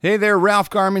Hey there,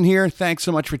 Ralph Garman here. Thanks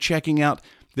so much for checking out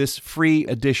this free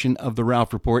edition of The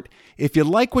Ralph Report. If you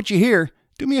like what you hear,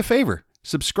 do me a favor.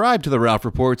 Subscribe to The Ralph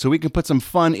Report so we can put some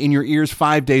fun in your ears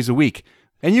 5 days a week.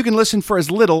 And you can listen for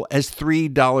as little as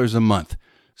 $3 a month.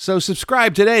 So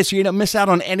subscribe today so you don't miss out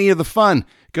on any of the fun.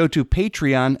 Go to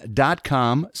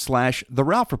patreon.com/The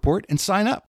Ralph Report and sign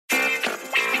up.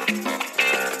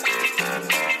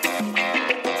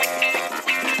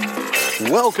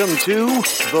 Welcome to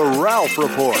The Ralph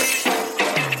Report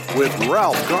with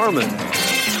Ralph Garman.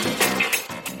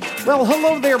 Well,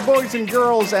 hello there, boys and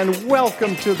girls, and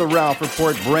welcome to The Ralph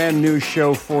Report. Brand new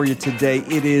show for you today.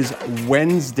 It is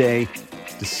Wednesday,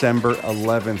 December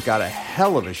 11th. Got a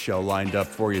hell of a show lined up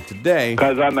for you today.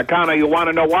 Because on the counter, you want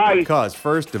to know why? Because,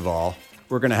 first of all,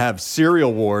 we're going to have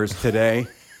cereal wars today.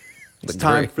 It's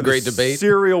time for the great debate.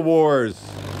 Cereal wars.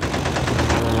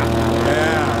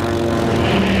 Yeah.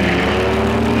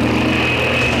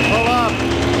 Pull up.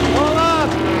 Pull up.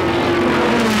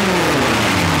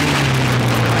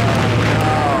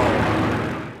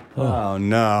 Oh,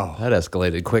 no. That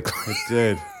escalated quickly. It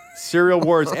did. Cereal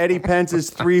wars. Eddie Pence's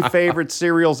 3 favorite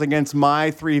cereals against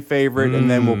my 3 favorite, and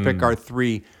then we'll pick our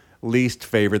 3 least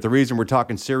favorite. The reason we're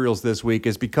talking cereals this week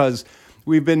is because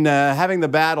we've been having the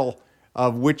battle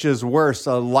of which is worse,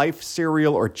 a Life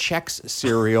cereal or Chex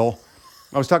cereal.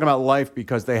 I was talking about Life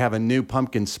because they have a new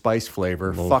pumpkin spice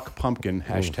flavor. Fuck pumpkin.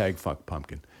 Hashtag fuck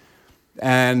pumpkin.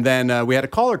 And then we had a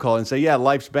caller call and say, yeah,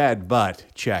 Life's bad, but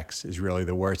Chex is really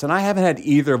the worst. And I haven't had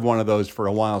either of one of those for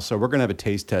a while, so we're going to have a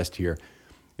taste test here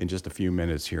in just a few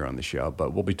minutes here on the show.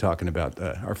 But we'll be talking about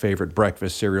our favorite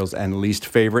breakfast cereals and least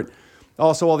favorite.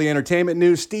 Also, all the entertainment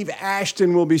news. Steve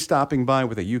Ashton will be stopping by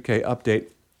with a UK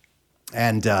update.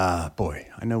 And, boy,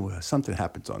 I know something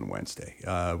happens on Wednesday.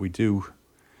 We do...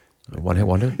 One-hit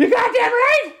wonder? You goddamn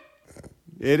right!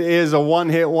 It is a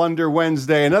one-hit wonder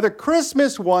Wednesday. Another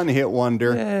Christmas one-hit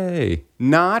wonder. Hey.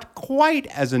 Not quite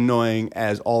as annoying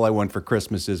as all I want for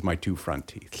Christmas is my 2 front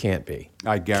teeth. Can't be.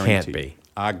 I guarantee. Can't be.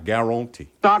 I guarantee.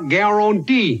 Not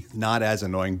guarantee. Not as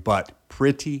annoying, but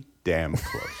pretty damn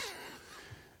close.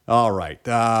 All right.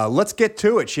 Let's get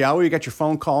to it, shall we? You got your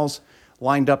phone calls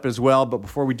lined up as well. But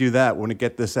before we do that, we want to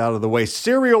get this out of the way.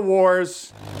 Cereal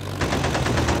Wars.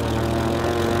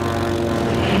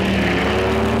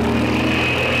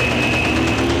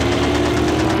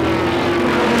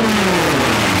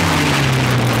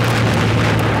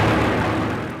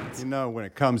 When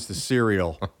it comes to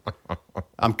cereal,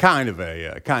 I'm kind of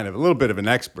a little bit of an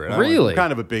expert. Really? I'm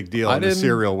kind of a big deal in the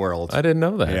cereal world. I didn't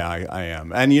know that. Yeah, I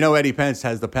am. And you know, Eddie Pence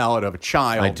has the palate of a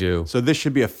child. I do. So this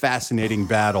should be a fascinating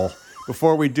battle.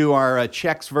 Before we do our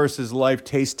Chex versus Life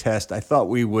taste test, I thought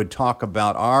we would talk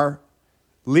about our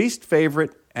least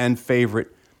favorite and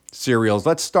favorite cereals.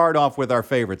 Let's start off with our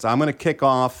favorites. I'm going to kick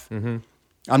off. Mm-hmm.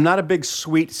 I'm not a big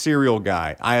sweet cereal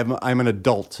guy. I'm an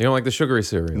adult. You don't like the sugary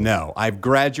cereal? No, I've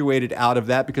graduated out of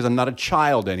that because I'm not a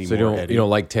child anymore. So Eddie. you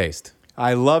don't like taste?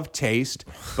 I love taste,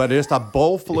 but just a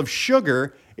bowl full of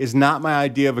sugar is not my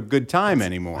idea of a good time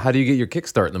anymore. How do you get your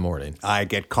kickstart in the morning? I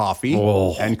get coffee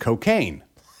and cocaine,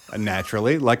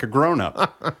 naturally, like a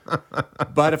grown-up.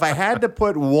 But if I had to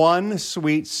put one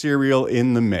sweet cereal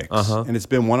in the mix, and it's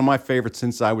been one of my favorites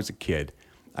since I was a kid,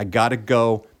 I got to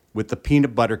go with the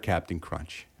Peanut Butter Captain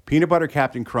Crunch. Peanut Butter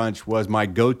Captain Crunch was my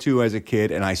go-to as a kid,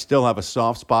 and I still have a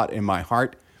soft spot in my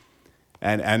heart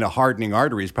and a hardening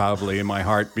arteries probably in my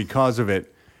heart because of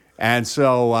it. And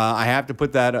so I have to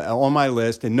put that on my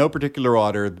list in no particular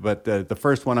order, but the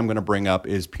first one I'm going to bring up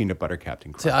is Peanut Butter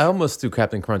Captain Crunch. See, I almost threw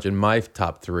Captain Crunch in my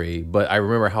top 3, but I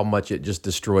remember how much it just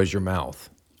destroys your mouth.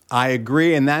 I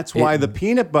agree, and that's why the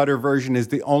peanut butter version is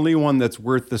the only one that's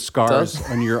worth the scars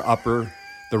on your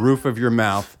the roof of your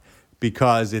mouth,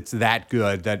 because it's that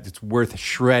good that it's worth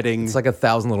shredding. It's like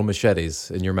 1,000 little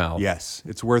machetes in your mouth. Yes,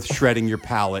 it's worth shredding your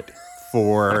palate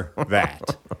for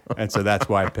that. And so that's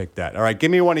why I picked that. All right,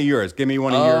 give me one of yours. Give me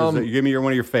one of yours. Give me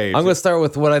one of your faves. I'm going to start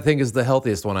with what I think is the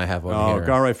healthiest one I have on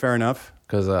here. All right, fair enough.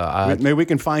 Because maybe we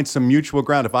can find some mutual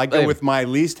ground. If I go Maybe. with my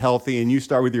least healthy and you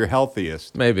start with your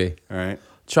healthiest. Maybe. All right.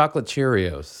 Chocolate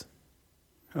Cheerios.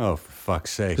 Oh, for fuck's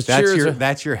sake. 'Cause That's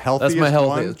Cheerios your healthiest That's my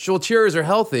one? healthiest. Well, Cheerios are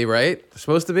healthy, right? They're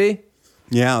supposed to be.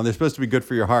 Yeah, they're supposed to be good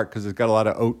for your heart because it's got a lot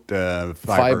of oat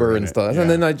fiber in and it. stuff. Yeah. And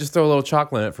then I just throw a little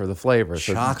chocolate in it for the flavor.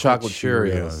 So Chocolate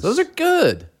Cheerios. Cheerios. Those are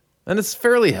good. And it's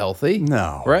fairly healthy.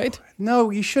 No. Right?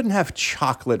 No, you shouldn't have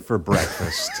chocolate for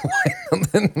breakfast.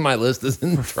 Then my list is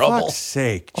in For trouble. fuck's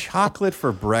sake, chocolate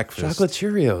for breakfast. Chocolate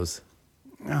Cheerios.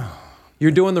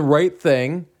 You're doing the right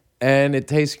thing, and it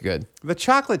tastes good. The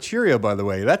chocolate Cheerio, by the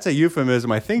way, that's a euphemism,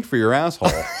 I think, for your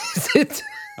asshole. Is it?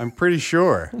 I'm pretty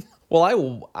sure.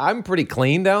 Well, I'm pretty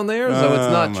clean down there, so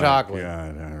it's not my chocolate.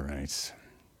 God, all right.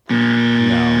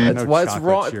 No, That's no why it's chocolate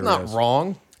wrong. It's not Cheerios. wrong.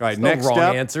 All right, There's next no wrong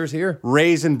up, answers here.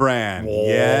 Raisin Bran.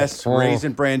 Yes, Oh.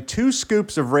 Raisin Bran. 2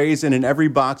 scoops of raisin in every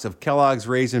box of Kellogg's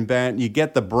Raisin Bran. You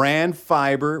get the bran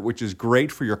fiber, which is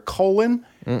great for your colon,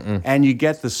 and you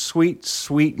get the sweet,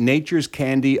 sweet nature's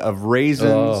candy of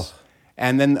raisins. Ugh.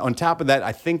 And then on top of that,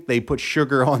 I think they put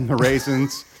sugar on the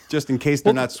raisins just in case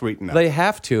they're not sweet enough. They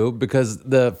have to because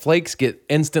the flakes get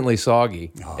instantly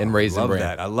soggy in Raisin I love Bran.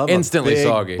 that. I love instantly a big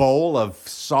soggy. bowl of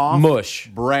soft Mush.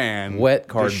 bran, Wet Just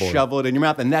cardboard. shovel it in your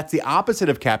mouth, and that's the opposite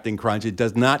of Captain Crunch. It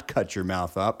does not cut your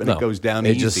mouth up, and it goes down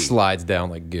It easy. just slides down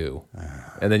like goo,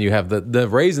 and then you have the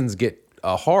raisins get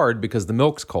hard because the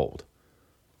milk's cold.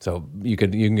 So you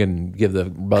can give the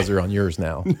buzzer on yours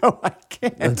now. No, I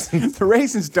can't. The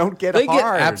raisins don't get They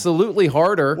hard. get absolutely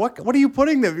harder. What are you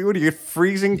putting them? What are you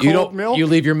freezing cold You don't milk? You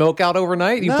leave your milk out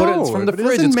overnight. You put it No, from the but it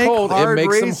fridge. doesn't It's make cold. It hard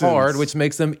makes raisins. them hard, which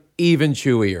makes them even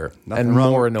chewier Nothing and wrong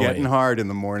more with annoying. Getting hard in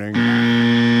the morning.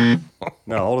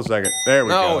 No, hold a second. There we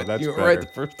No, go. That's you were better. right the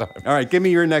first time. All right, give me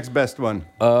your next best one.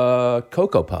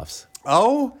 Cocoa Puffs.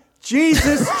 Oh,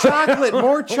 Jesus, chocolate,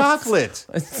 more chocolate.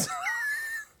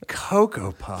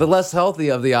 Cocoa Puffs. The less healthy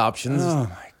of the options. Oh my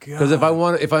God. Because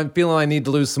if I'm feeling I need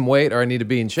to lose some weight or I need to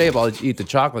be in shape, I'll eat the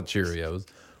chocolate Cheerios.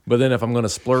 But then if I'm going to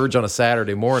splurge on a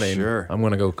Saturday morning, Sure. I'm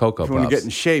going to go Cocoa If you want to Puffs. get in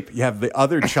shape, you have the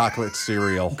other chocolate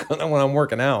cereal. when I'm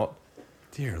working out.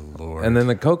 Dear Lord. And then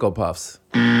the Cocoa Puffs.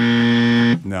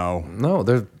 No. No,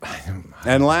 they're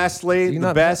And lastly, you the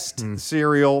not- best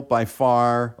cereal by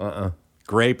far,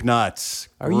 grape nuts.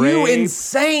 Are you Grape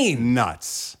insane?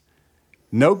 nuts.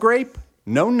 No grape,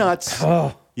 no nuts.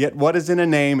 Yet what is in a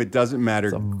name, it doesn't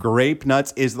matter. Grape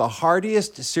nuts is the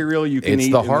hardiest cereal you can It's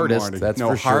eat the in hardest, the morning. that's no,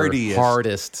 for sure. hardiest.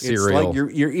 Hardest It's cereal. like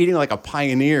you're eating like a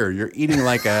pioneer. You're eating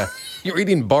like a You're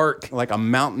eating bark. like a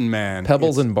mountain man.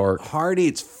 Pebbles It's and bark. Hardy,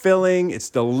 it's filling, it's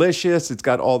delicious. It's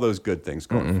got all those good things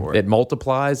going for it. It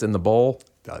multiplies in the bowl.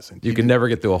 Doesn't. You can never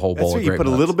get through a whole That's bowl right. of You grape put a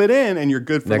nuts. little bit in, and you're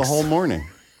good for Next. the whole morning.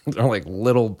 They're like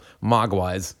little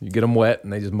mogwais. You get them wet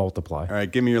and they just multiply. All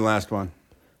right, give me your last one.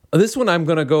 This one I'm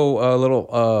gonna go a little.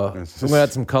 I'm gonna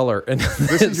add some color. And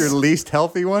This is your least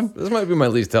healthy one? This might be my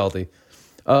least healthy.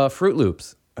 Fruit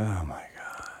Loops. Oh my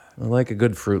God. I like a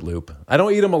good Fruit Loop. I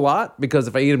don't eat them a lot because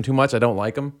if I eat them too much, I don't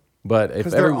like them. But if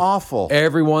 'Cause they're awful.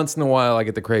 Every once in a while, I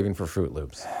get the craving for Fruit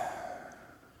Loops.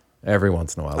 Every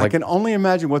once in a while, I can only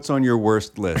imagine what's on your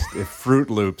worst list if Fruit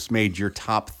Loops made your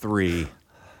top 3.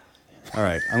 All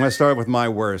right, I'm going to start with my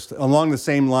worst. Along the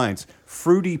same lines,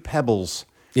 Fruity Pebbles.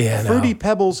 Yeah, no. Fruity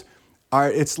Pebbles are,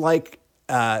 it's like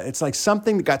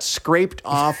something that got scraped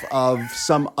off of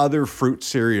some other fruit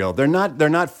cereal. They're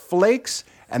not flakes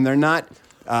and they're not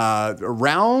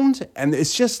round, and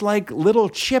it's just like little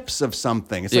chips of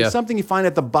something. It's like Yeah. something you find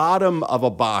at the bottom of a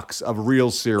box of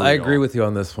real cereal. I agree with you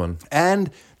on this one. And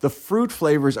the fruit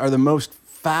flavors are the most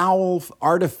foul,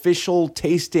 artificial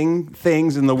tasting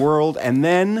things in the world. And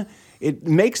then it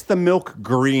makes the milk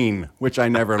green, which I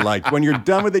never liked. When you're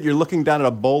done with it, you're looking down at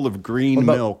a bowl of green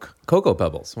milk. Cocoa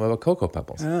Pebbles. What about Cocoa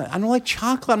Pebbles? I don't like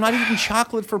chocolate. I'm not eating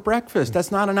chocolate for breakfast.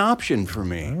 That's not an option for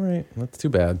me. All right, that's too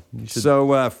bad. You should.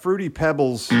 So Fruity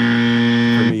Pebbles for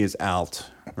me is out.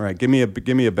 All right, give me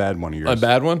a bad one of yours. A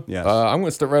bad one? Yes. I'm going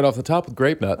to start right off the top with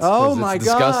grape nuts. Oh 'cause it's my God,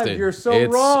 disgusting. you're so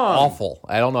it's wrong. awful.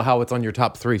 I don't know how it's on your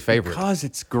top 3 favorite. Because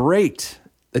it's great.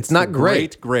 It's not a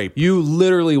great. great grape. You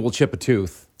literally will chip a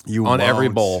tooth You on every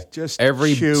won't. bowl. Just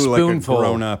every chew like a spoonful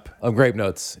grown-up. of grape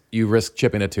nuts, you risk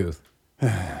chipping a tooth.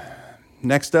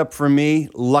 Next up for me,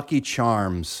 Lucky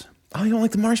Charms. Oh, you don't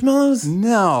like the marshmallows?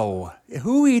 No.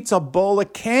 Who eats a bowl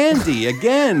of candy?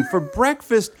 Again, for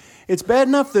breakfast, it's bad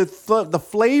enough that the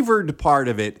flavored part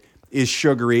of it is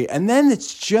sugary, and then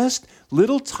it's just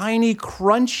little tiny,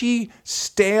 crunchy,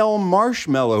 stale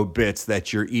marshmallow bits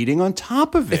that you're eating on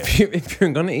top of it. If you're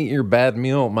going to eat your bad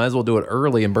meal, might as well do it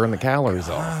early and burn the calories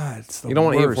off. It's the You don't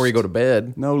want to eat worst. before you go to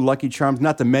bed. No Lucky Charms,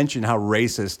 not to mention how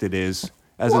racist it is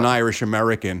as an Irish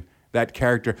American. That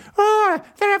character,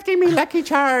 they're after me Lucky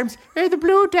Charms. They're the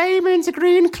blue diamonds, the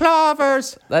green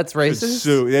clovers. That's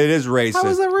racist. It is racist. How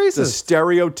is that racist? It's a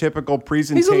stereotypical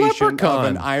presentation of leprechaun.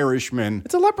 an Irishman.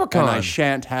 It's a leprechaun. And I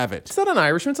shan't have it. It's not an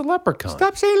Irishman, it's a leprechaun.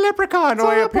 Stop saying leprechaun. It's a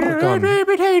leprechaun.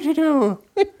 Potato.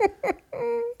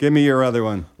 Give me your other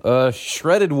one.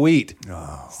 Shredded wheat.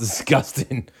 It's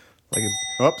disgusting. Like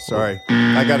Oops, sorry.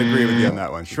 I got to agree with you on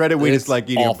that one. Shredded wheat It's is like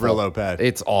eating awful. a Brillo pad.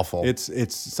 It's awful.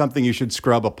 It's something you should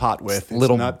scrub a pot with. It's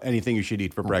little- not anything you should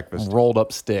eat for breakfast. rolled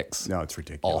up sticks. No, it's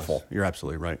ridiculous. Awful. You're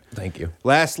absolutely right. Thank you.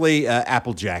 Lastly,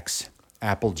 Apple Jacks.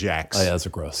 Apple Jacks. Oh, yeah, those are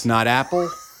gross. It's not apple.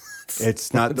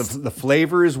 It's not the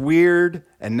flavor is weird,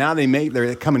 and now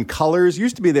they come in colors.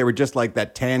 Used to be they were just like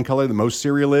that tan color that most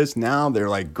cereal is. Now they're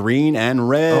like green and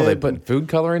red. Oh, they put food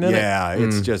coloring in it? Yeah,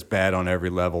 it's just bad on every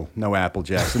level. No Apple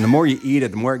Jacks, and the more you eat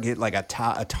it, the more it get like a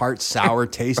tart, sour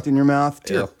taste in your mouth.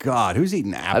 Dear God, who's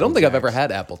eating Apple? I don't think I've Jacks? ever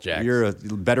had Apple Jacks. You're a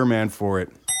better man for it.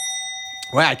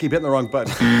 Wow, I keep hitting the wrong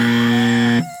button.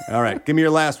 All right, give me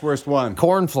your last worst one.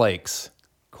 Cornflakes.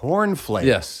 Cornflakes.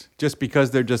 Yes. Just because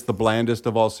they're just the blandest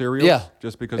of all cereals? Yeah.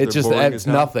 Just because it they're just boring adds as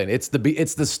hell? nothing. It's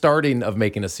the starting of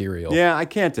making a cereal. Yeah, I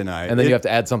can't deny it. And then you have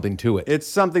to add something to it. It's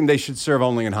something they should serve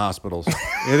only in hospitals.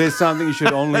 It is something you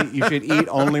should eat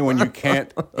only when you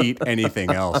can't eat anything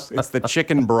else. It's the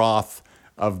chicken broth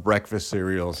of breakfast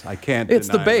cereals. I can't It's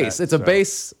the deny base. that, It's a so.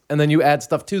 base, and then you add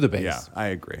stuff to the base. Yeah, I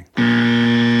agree.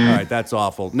 All right, that's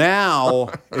awful. Now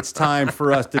it's time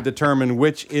for us to determine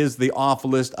which is the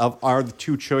awfulest of our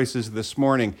two choices this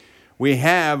morning. We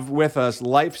have with us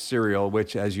Life cereal,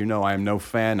 which, as you know, I am no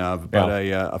fan of. But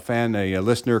a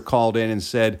listener called in and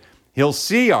said he'll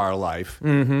see our Life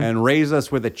and raise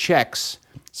us with a Chex.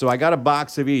 So I got a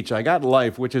box of each. I got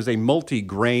Life, which is a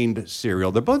multi-grained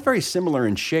cereal. They're both very similar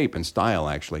in shape and style,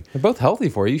 actually. They're both healthy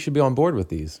for you. You should be on board with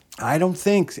these. I don't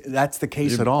think that's the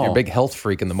case at all. You're a big health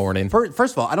freak in the morning.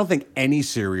 First of all, I don't think any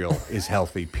cereal is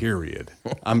healthy, period.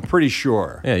 I'm pretty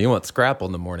sure. Yeah, you want Scrapple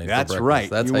in the morning. for That's breakfast. right.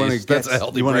 That's you how want you, to that's a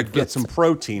healthy you want to breakfast. get some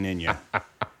protein in you.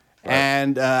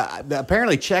 And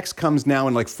apparently Chex comes now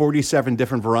in like 47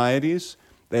 different varieties.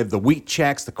 They have the wheat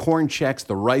Chex, the corn Chex,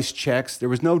 the rice Chex. There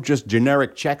was no just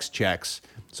generic Chex.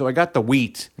 So I got the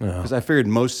wheat because I figured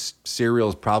most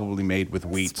cereals probably made with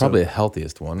wheat. It's probably so the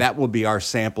healthiest one. that will be our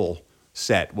sample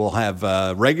set. We'll have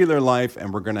regular Life,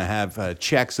 and we're going to have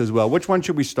Chex as well. Which one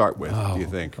should we start with, do you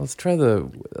think? Let's try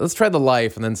the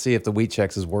Life and then see if the wheat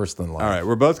Chex is worse than Life. All right,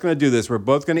 we're both going to do this. We're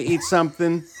both going to eat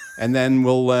something, and then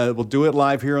we'll do it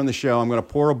live here on the show. I'm going to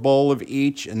pour a bowl of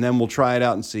each, and then we'll try it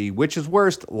out and see which is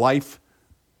worst, Life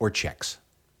or Chex.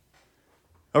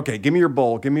 Okay, give me your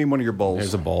bowl. Give me one of your bowls.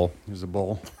 Here's a bowl. Here's a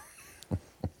bowl. All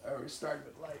right, we started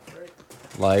with Life,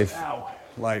 right? Life. Ow.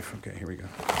 Life. Okay, here we go.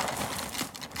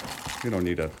 You don't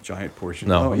need a giant portion.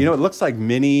 No. Oh, you know, it looks like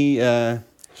mini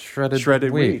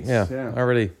Shredded wheat. Yeah,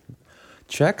 already.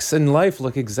 Chex and Life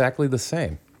look exactly the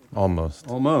same, almost.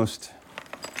 Almost.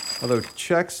 Although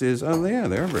Chex is, oh yeah,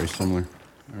 they are very similar.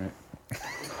 All right.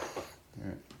 All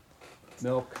right.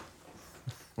 Milk.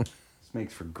 This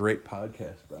makes for great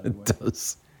podcast, by the way. It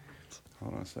does.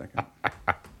 Hold on a second.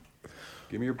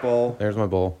 Give me your bowl. There's my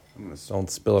bowl. I'm gonna Don't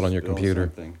spill it on your spill computer.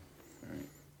 something.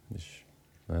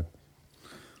 That-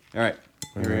 All right.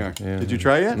 Here we are. Yeah. Did you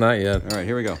try yet? Not yet. All right,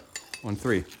 here we go. On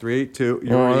 3. 3, 2, Oh,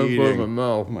 you're I put it in eating. my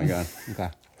mouth. Oh my God. Okay.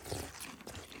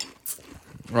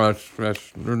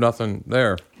 There's nothing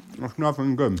there. That's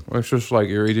nothing good. It's just like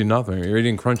you're eating nothing. You're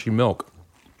eating crunchy milk.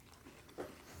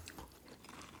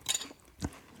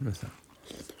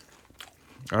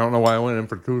 I don't know why I went in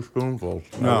for 2 spoonfuls.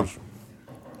 No.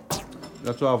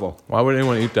 That's awful. Why would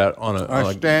anyone eat that on a?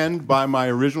 I stand by my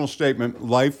original statement.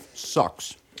 Life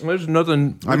sucks. There's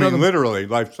nothing. I mean, nothing- literally,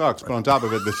 life sucks. But on top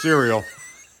of it, the cereal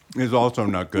is also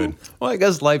not good. Well, I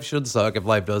guess life should suck if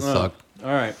life does suck.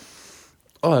 All right.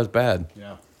 Oh, that's bad.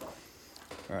 Yeah.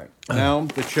 All right. Now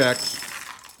the Chex.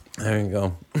 There you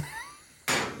go.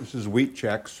 This is wheat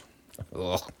Chex.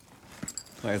 Ugh.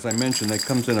 As I mentioned, it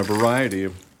comes in a variety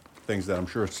of things that I'm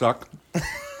sure suck.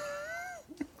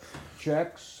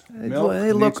 Chex. Milk. Hey,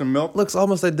 Need look, some milk. looks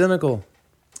almost identical.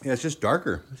 Yeah, it's just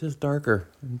darker. It's just darker.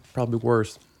 Probably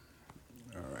worse.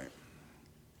 All right.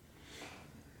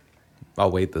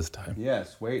 I'll wait this time.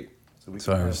 Yes. Wait. So we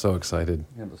Sorry, can I'm so excited.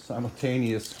 have a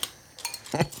simultaneous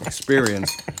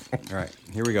experience. All right.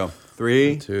 Here we go.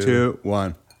 3, 2. 2,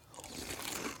 1.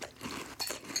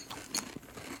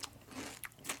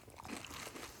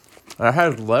 It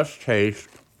has less taste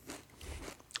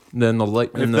than the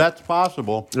light. If that's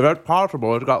possible. If that's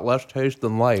possible, it's got less taste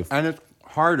than life. And it's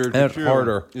harder to And it's chew.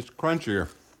 harder. It's crunchier.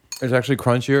 It's actually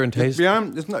crunchier in taste.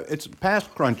 It's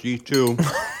past crunchy to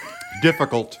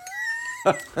difficult.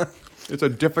 It's a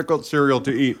difficult cereal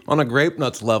to eat. On a grape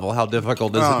nuts level, how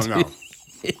difficult is Oh it?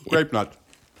 no, grape nut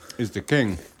is the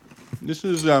king. This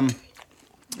is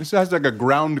this has like a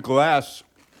ground glass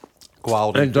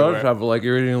quality. It to does it. have like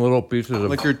you're eating little pieces of.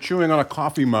 Like you're chewing on a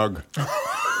coffee mug.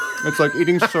 It's like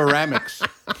eating ceramics.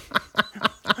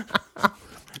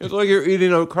 It's like you're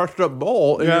eating a crushed up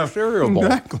bowl in your cereal bowl.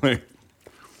 Exactly.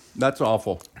 That's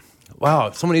awful. Wow,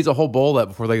 if someone eats a whole bowl of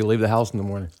that before they leave the house in the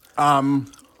morning.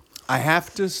 I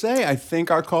have to say, I think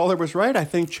our caller was right. I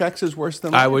think Chex is worse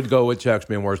than Life. I would go with Chex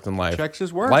being worse than life. Chex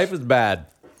is worse. Life is bad.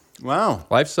 Wow.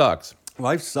 Life sucks.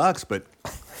 Life sucks, but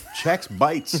Chex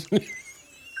bites.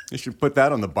 You should put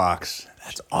that on the box.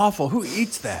 That's awful. Who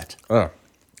eats that?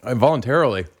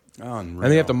 Involuntarily. Unreal. And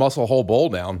then you have to muscle a whole bowl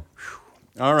down.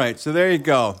 All right, so there you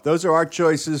go. Those are our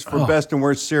choices for best and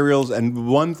worst cereals. And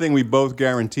one thing we both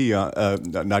guarantee,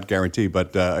 not guarantee,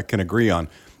 but can agree on,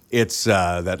 it's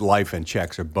that Life and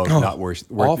Chex are both not worth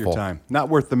your time. Not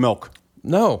worth the milk.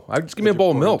 No, just give me a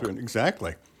bowl of milk.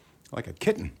 Exactly. Like a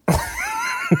kitten.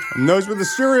 And those were the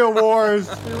cereal wars.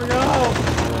 Here we go.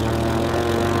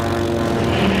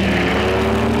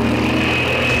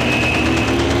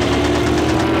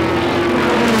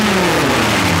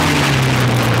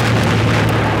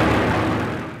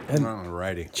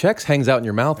 Alrighty. Chex hangs out in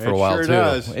your mouth for a while, sure too.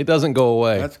 Does. It doesn't go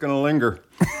away. That's going to linger.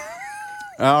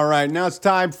 All right, now it's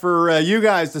time for you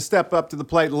guys to step up to the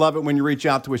plate. Love it when you reach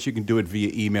out to us. You can do it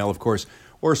via email, of course,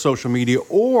 or social media,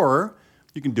 or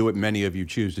you can do what many of you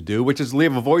choose to do, which is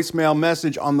leave a voicemail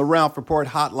message on the Ralph Report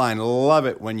hotline. Love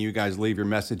it when you guys leave your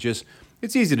messages.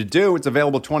 It's easy to do. It's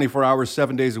available 24 hours,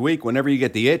 7 days a week. Whenever you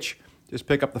get the itch, just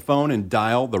pick up the phone and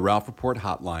dial the Ralph Report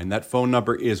hotline. That phone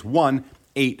number is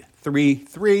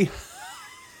 1-833.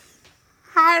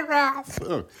 Hi, Ralph.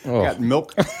 Oh. Got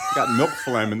milk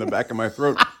phlegm in the back of my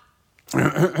throat.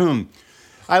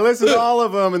 I listen to all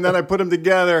of them, and then I put them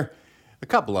together. A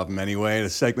couple of them, anyway, in a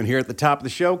segment here at the top of the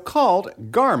show called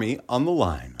Garmy on the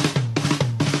Line.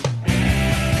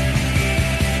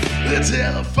 The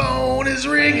telephone is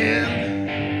ringing.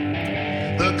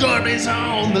 The Garmy's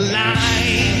on the line.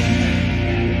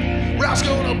 Ralph's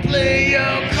gonna play your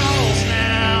calls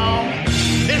now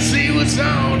and see what's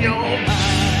on your mind.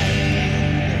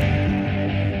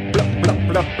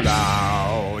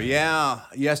 Oh, yeah.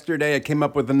 Yesterday I came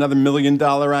up with another $1 million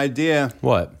idea.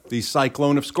 What? The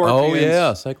Cyclone of Scorpions. Oh,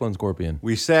 yeah, Cyclone Scorpion.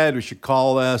 We said we should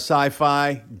call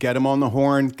Sci-Fi, get them on the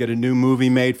horn, get a new movie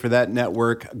made for that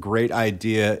network. Great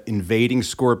idea. Invading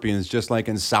scorpions, just like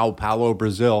in Sao Paulo,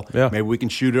 Brazil. Yeah. Maybe we can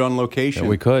shoot it on location. Yeah,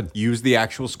 we could. Use the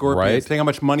actual scorpions. Right. Think how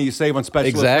much money you save on special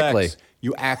Exactly. effects.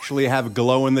 You actually have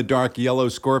glow-in-the-dark yellow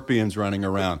scorpions running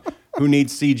around. Who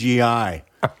needs CGI?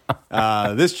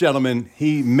 This gentleman,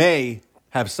 he may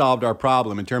have solved our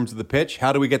problem in terms of the pitch.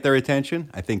 How do we get their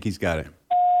attention? I think he's got it.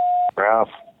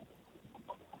 Ralph,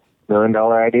 $1 million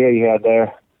idea you had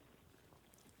there.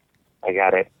 I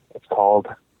got it. It's called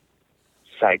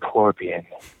Cyclorpion.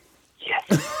 Yes.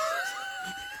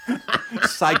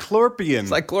 Cyclorpion.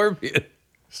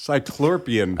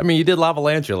 Cyclorpion. I mean, you did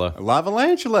Lavalantula.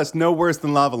 Lavalantula. It's no worse than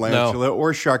Lavalantula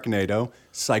or Sharknado.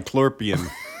 Cyclorpion.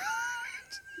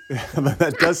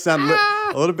 That does sound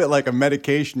a little bit like a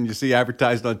medication you see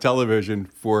advertised on television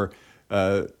for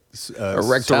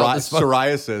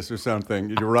psoriasis or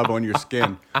something. You rub on your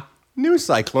skin. New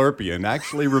Cyclorpion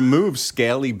actually removes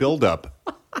scaly buildup.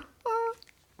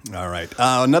 All right.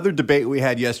 Another debate we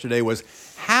had yesterday was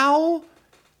how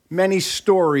many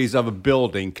stories of a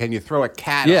building can you throw a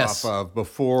cat off of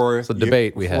before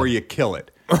you kill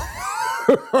it?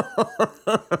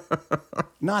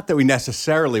 Not that we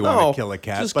necessarily want to kill a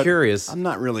cat, just but curious. I'm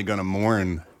not really going to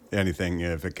mourn anything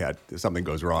if something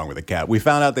goes wrong with a cat. We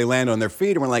found out they land on their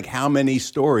feet, and we're like, how many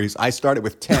stories? I started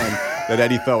with 10 that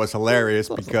Eddie thought was hilarious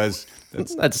because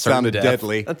that sounded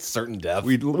deadly. That's certain death.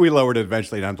 We lowered it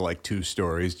eventually down to like 2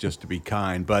 stories just to be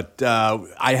kind. But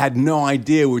I had no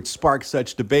idea it would spark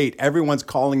such debate. Everyone's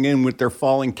calling in with their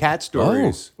falling cat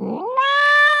stories. Oh.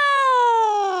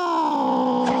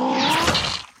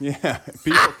 Yeah,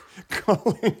 people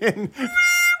calling in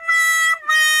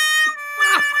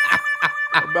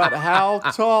about how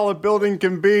tall a building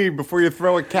can be before you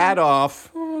throw a cat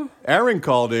off. Aaron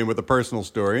called in with a personal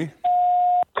story.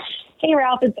 Hey,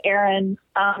 Ralph, it's Aaron.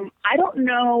 I don't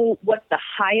know what the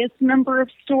highest number of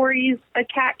stories a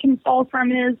cat can fall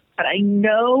from is, but I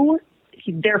know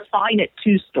they're fine at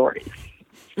 2 stories.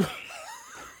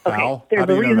 Okay, there's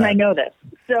a reason I know this.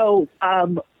 So,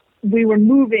 we were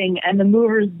moving, and the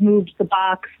movers moved the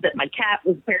box that my cat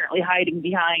was apparently hiding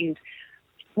behind,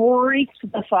 freaked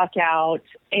the fuck out,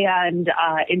 and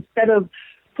instead of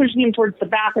pushing him towards the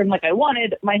bathroom like I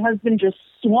wanted, my husband just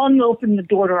swung open the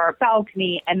door to our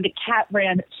balcony, and the cat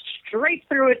ran straight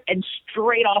through it and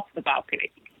straight off the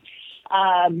balcony.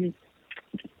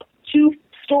 2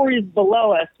 stories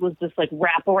below us was this, like,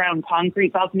 wrap-around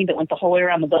concrete balcony that went the whole way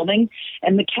around the building,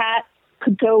 and the cat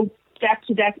could go deck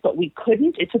to deck, but we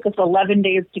couldn't. It took us 11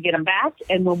 days to get him back,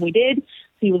 and when we did,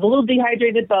 he was a little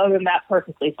dehydrated, but other than that,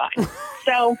 perfectly fine.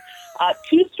 So,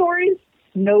 2 stories,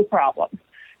 no problem.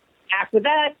 After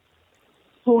that,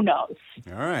 who knows?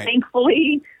 All right.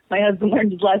 Thankfully, my husband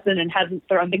learned his lesson and hasn't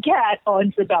thrown the cat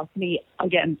onto the balcony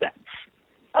again since.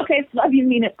 Okay, love you,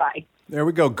 mean it, bye. There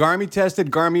we go. Garmy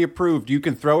tested, Garmy approved. You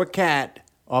can throw a cat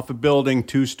off a building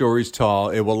 2 stories tall.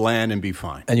 It will land and be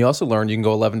fine. And you also learned you can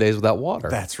go 11 days without water.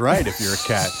 That's right, if you're a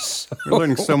cat. You're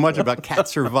learning so much about cat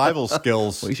survival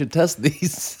skills. We should test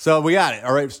these. So we got it.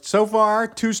 All right, so far,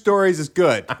 2 stories is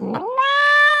good. There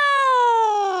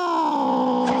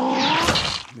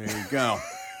you go.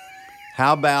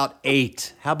 How about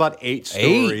 8? How about 8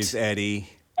 stories, Eddie?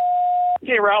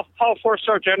 Hey, Ralph. Paul,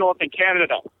 4-star general up in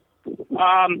Canada.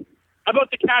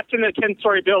 About the cats in the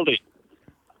 10-story building.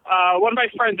 One of my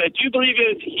friends, I do believe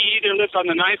he either lives on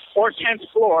the 9th or 10th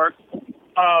floor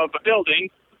of a building,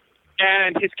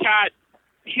 and his cat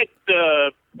hit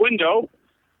the window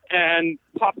and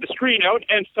popped the screen out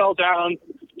and fell down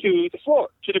to the floor,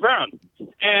 to the ground,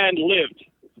 and lived.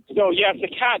 So, yes, a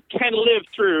cat can live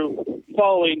through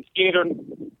falling 8 or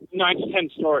 9 to 10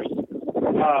 stories.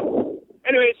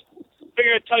 Anyways,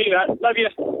 figured I'd tell you that. Love you.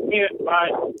 Mean it. Bye.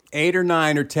 8 or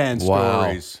 9 or 10 Wow.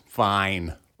 stories.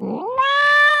 Fine.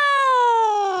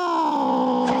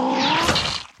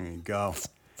 There you go.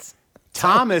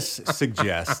 Thomas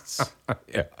suggests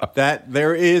that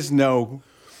there is no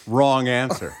wrong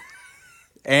answer.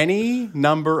 Any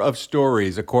number of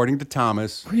stories, according to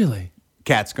Thomas, Really?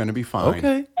 cat's going to be fine.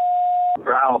 Okay.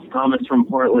 Ralph, Thomas from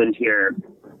Portland here.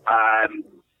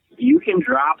 You can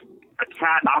drop a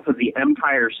cat off of the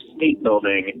Empire State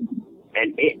Building,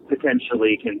 and it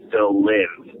potentially can still live.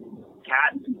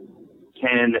 Cats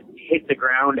can hit the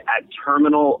ground at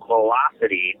terminal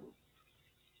velocity,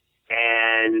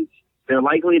 and they're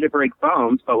likely to break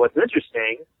bones. But what's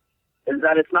interesting is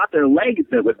that it's not their legs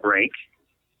that would break.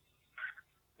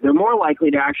 They're more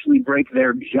likely to actually break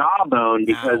their jawbone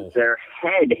because their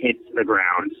head hits the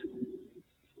ground.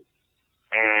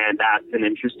 And that's an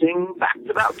interesting fact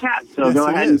about cats. So Yes, go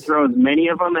it ahead is. and throw as many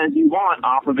of them as you want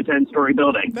off of a 10-story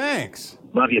building. Thanks.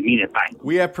 Love you. Mean it. Bye.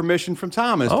 We have permission from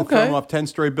Thomas to throw him off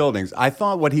 10-story buildings. I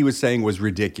thought what he was saying was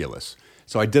ridiculous.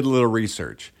 So I did a little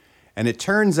research. And it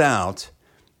turns out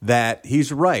that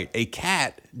he's right. A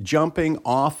cat jumping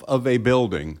off of a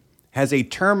building has a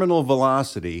terminal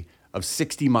velocity of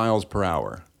 60 miles per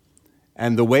hour.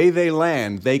 And the way they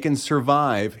land, they can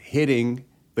survive hitting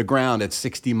the ground at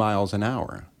 60 miles an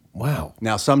hour. Wow.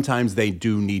 Now, sometimes they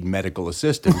do need medical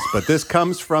assistance, but this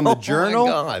comes from the Oh, my Journal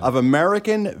God. of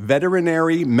American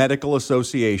Veterinary Medical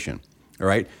Association. All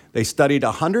right. They studied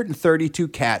 132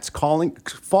 cats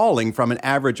falling from an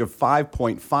average of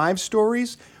 5.5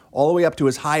 stories all the way up to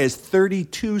as high as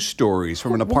 32 stories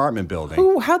from an apartment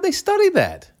building. How'd they study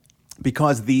that?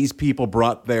 Because these people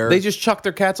brought their... They just chucked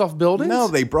their cats off buildings? No,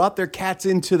 they brought their cats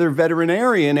into their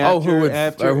veterinarian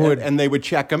and they would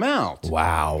check them out.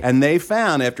 Wow. And they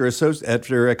found,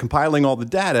 after compiling all the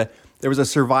data, there was a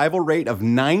survival rate of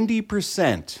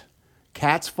 90%.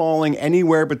 Cats falling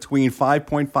anywhere between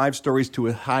 5.5 stories to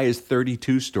as high as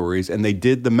 32 stories. And they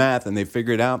did the math and they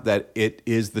figured out that it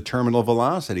is the terminal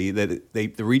velocity, that they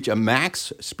reach a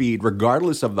max speed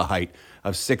regardless of the height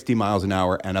of 60 miles an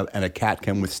hour. And a cat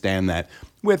can withstand that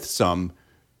with some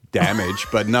damage,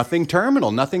 but nothing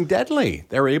terminal, nothing deadly.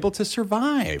 They're able to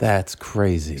survive. That's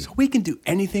crazy. So we can do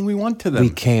anything we want to them. We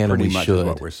can and pretty we much should. Is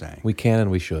what we're saying. We can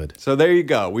and we should. So there you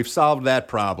go. We've solved that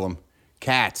problem.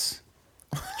 Cats.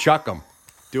 Chuck them.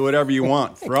 Do whatever you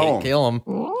want. Throw them. Kill them.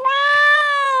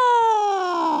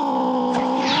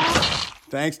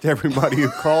 Thanks to everybody who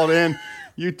called in.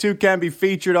 You too can be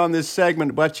featured on this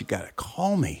segment, but you got to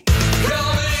call me.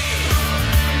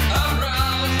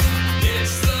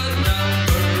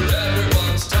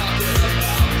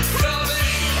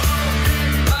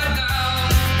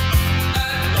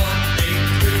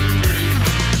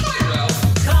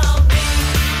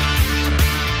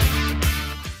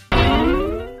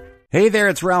 Hey there,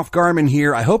 it's Ralph Garman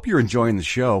here. I hope you're enjoying the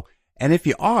show. And if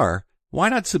you are, why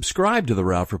not subscribe to the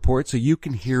Ralph Report so you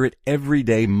can hear it every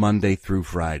day, Monday through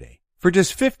Friday? For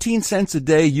just 15 cents a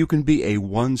day, you can be a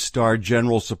 1-star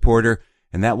general supporter,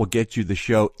 and that will get you the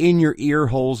show in your ear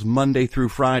holes Monday through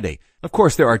Friday. Of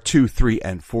course, there are 2, 3,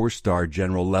 and 4-star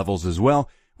general levels as well,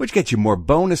 which get you more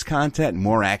bonus content and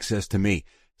more access to me.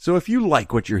 So if you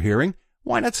like what you're hearing,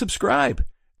 why not subscribe?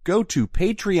 Go to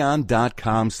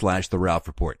patreon.com/The Ralph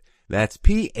Report. That's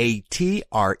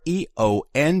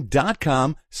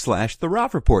patreon.com/The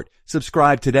Ralph Report.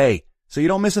 Subscribe today so you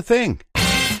don't miss a thing.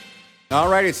 All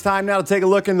right, it's time now to take a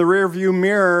look in the rearview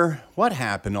mirror. What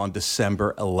happened on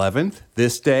December 11th,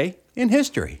 this day in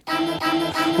history?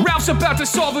 Ralph's about to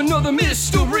solve another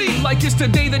mystery. Like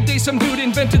yesterday, the day some dude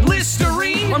invented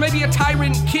Listerine. Or maybe a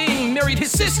tyrant king married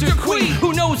his sister queen.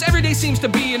 Who knows, every day seems to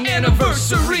be an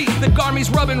anniversary. The Garmy's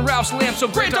rubbing Ralph's lamp, so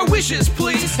grant our wishes,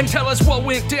 please. And tell us what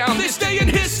went down this day in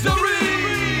history.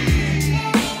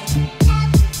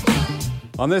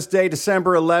 On this day,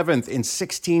 December 11th, in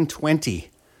 1620,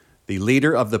 The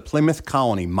leader of the Plymouth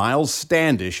colony, Miles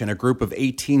Standish, and a group of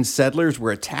 18 settlers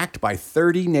were attacked by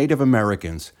 30 Native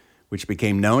Americans, which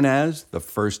became known as the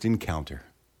First Encounter.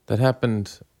 That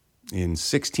happened in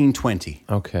 1620.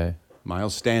 Okay.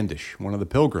 Miles Standish, one of the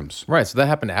Pilgrims. Right, so that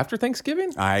happened after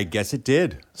Thanksgiving? I guess it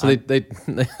did. So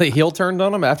they heel turned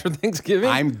on him after Thanksgiving?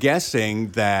 I'm guessing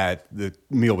that the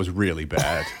meal was really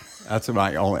bad. That's what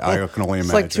I can only imagine.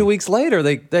 It's like 2 weeks later,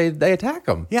 they attack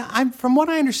him. Yeah, from what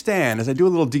I understand, as I do a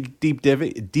little deep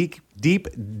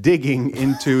digging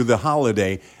into the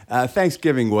holiday,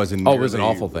 Thanksgiving wasn't. Oh, it was an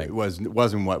awful thing. It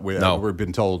wasn't what we've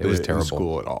been told. It was in terrible.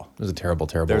 School at all. It was a terrible.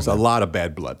 There's a lot of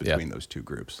bad blood between those two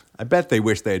groups. I bet they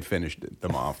wish they had finished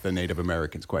them off. The Native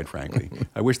Americans, quite frankly.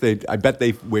 I bet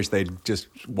they wish they'd just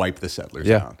wiped the settlers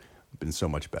out. Been so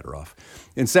much better off.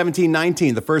 In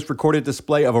 1719, the first recorded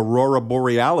display of Aurora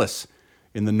Borealis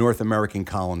in the North American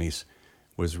colonies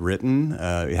was written.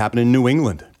 It happened in New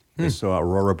England. They saw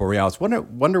Aurora Borealis.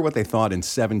 Wonder what they thought in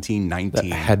 1719. That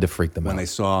had to freak them out. When they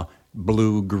saw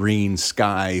blue-green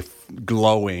sky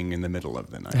glowing in the middle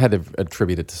of the night. I had to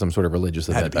attribute it to some sort of religious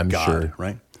event, I'm sure.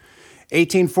 Right?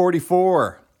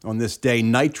 1844. On this day,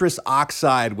 nitrous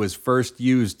oxide was first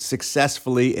used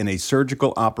successfully in a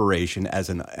surgical operation as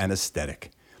an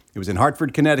anesthetic. It was in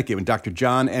Hartford, Connecticut, when Dr.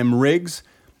 John M. Riggs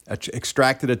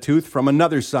extracted a tooth from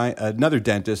another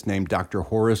dentist named Dr.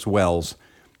 Horace Wells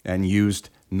and used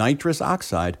nitrous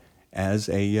oxide as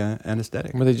a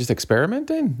anesthetic. Were they just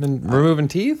experimenting and removing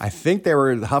teeth? I think they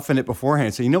were huffing it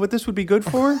beforehand. So, you know what this would be good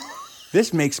for?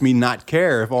 This makes me not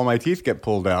care if all my teeth get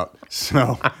pulled out.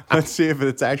 So let's see if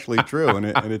it's actually true. And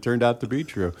it turned out to be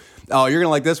true. Oh, you're going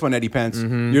to like this one, Eddie Pence.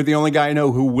 Mm-hmm. You're the only guy I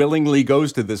know who willingly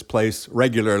goes to this place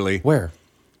regularly. Where?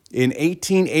 In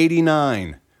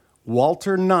 1889,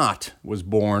 Walter Knott was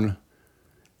born.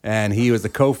 And he was the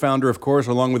co-founder, of course,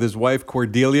 along with his wife,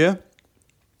 Cordelia,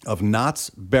 of Knott's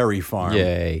Berry Farm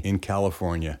in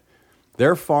California.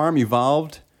 Their farm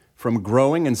evolved from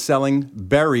growing and selling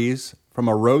berries from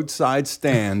a roadside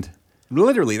stand.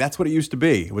 Literally, that's what it used to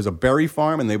be. It was a berry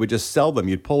farm, and they would just sell them.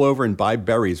 You'd pull over and buy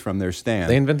berries from their stand.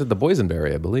 They invented the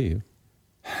boysenberry, I believe.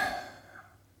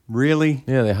 Really?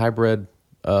 Yeah, they hybrid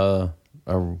a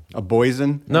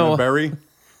boysen and a berry.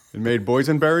 It made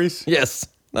boysenberries. Yes.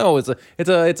 No, it's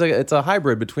a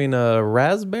hybrid between a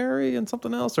raspberry and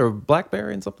something else, or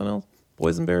blackberry and something else.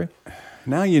 Boysenberry.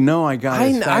 Now you know I got.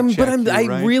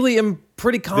 I really am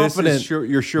pretty confident.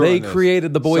 You're sure they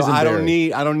created the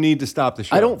boysenberry. So I don't need to stop the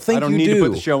show. I don't think I don't need to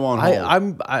put the show on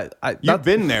hold. You've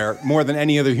been there more than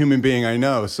any other human being I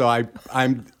know, so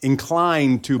I'm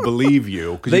inclined to believe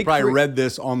you because you probably read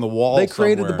this on the wall. They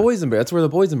created the boysenberry. That's where the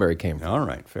boysenberry came from. All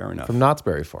right, fair enough. From Knott's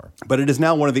Berry Farm. But it is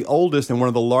now one of the oldest and one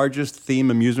of the largest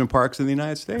theme amusement parks in the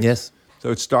United States. Yes.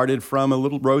 So it started from a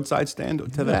little roadside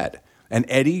stand to that, and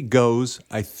Eddie goes,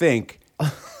 I think.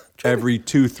 Every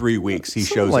 2-3 weeks, he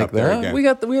shows like up there that. again. We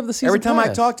have the season Every time pass.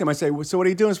 I talk to him, I say, "So what are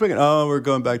you doing this weekend?" "Oh, we're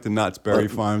going back to Knott's Berry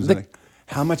Farms."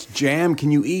 How much jam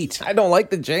can you eat? I don't like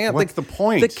the jam. What's the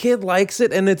point? The kid likes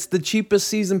it, and it's the cheapest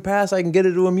season pass I can get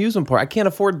at an amusement park. I can't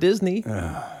afford Disney.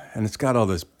 And it's got all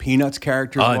those Peanuts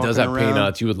characters. Oh, it does have around.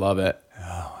 Peanuts. You would love it.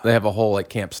 They have a whole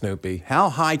Camp Snoopy. How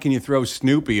high can you throw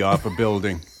Snoopy off a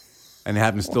building and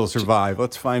have him still survive?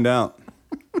 Let's find out.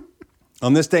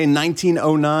 On this day in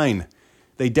 1909.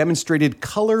 They demonstrated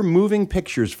color moving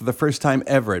pictures for the first time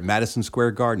ever at Madison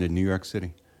Square Garden in New York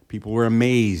City. People were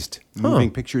amazed. Moving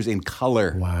pictures in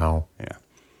color. Wow. Yeah.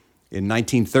 In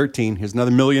 1913, here's another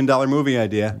 $1 million movie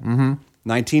idea. Mm-hmm.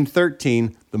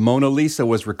 1913, the Mona Lisa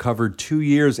was recovered 2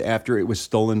 years after it was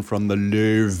stolen from the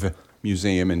Louvre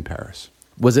Museum in Paris.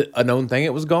 Was it a known thing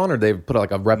it was gone, or they put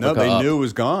like a replica No, they up? knew it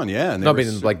was gone, yeah. No,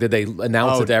 but did they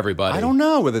announce it to everybody? I don't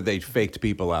know whether they faked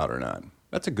people out or not.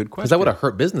 That's a good question. Because that would have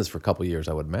hurt business for a couple of years,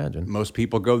 I would imagine. Most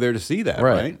people go there to see that,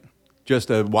 right? Just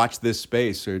to watch this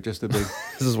space or just a big...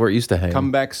 This is where it used to hang.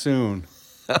 Come back soon.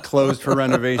 Closed for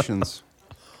renovations.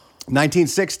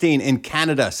 1916, in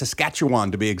Canada,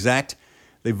 Saskatchewan to be exact,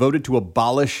 they voted to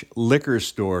abolish liquor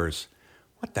stores.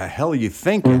 What the hell are you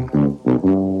thinking?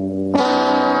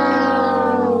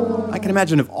 I can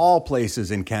imagine of all places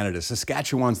in Canada,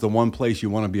 Saskatchewan's the one place you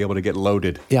want to be able to get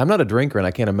loaded. Yeah, I'm not a drinker, and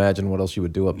I can't imagine what else you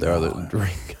would do up there other than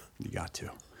drink. You got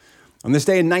to. On this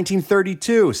day in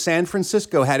 1932, San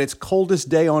Francisco had its coldest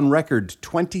day on record,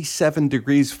 27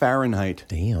 degrees Fahrenheit.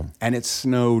 Damn. And it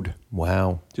snowed.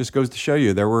 Wow. Just goes to show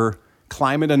you, there were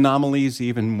climate anomalies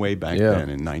even way back then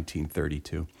in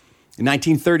 1932. In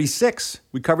 1936,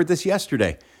 we covered this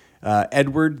yesterday, King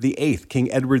Edward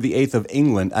VIII of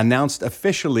England, announced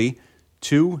officially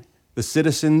to the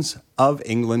citizens of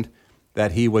England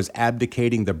that he was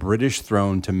abdicating the British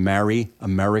throne to marry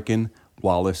American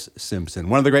Wallace Simpson.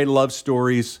 One of the great love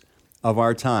stories of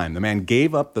our time. The man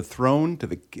gave up the throne to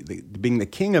being the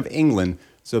king of England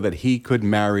so that he could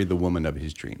marry the woman of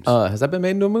his dreams. Has that been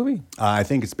made into a movie? I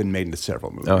think it's been made into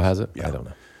several movies. Oh, has it? Yeah. I don't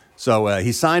know. So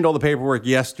he signed all the paperwork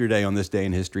yesterday on this day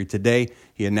in history. Today,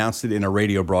 he announced it in a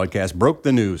radio broadcast, broke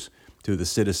the news to the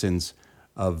citizens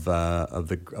of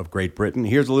Great Britain.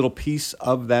 Here's a little piece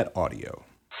of that audio.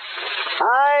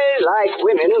 I like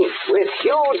women with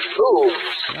huge boobs.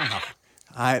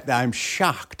 I'm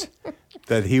shocked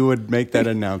that he would make that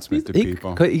announcement to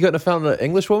people. You couldn't have found an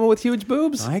English woman with huge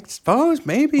boobs? I suppose,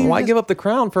 maybe. Well, why give up the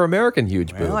crown for American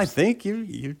huge boobs? Well, I think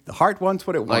the heart wants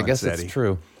what it wants, I guess Eddie. it's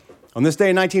true. On this day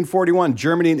in 1941,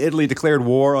 Germany and Italy declared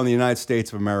war on the United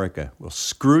States of America. Well,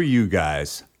 screw you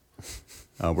guys.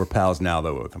 We're pals now,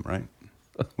 though, with them, right?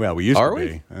 Well, we used to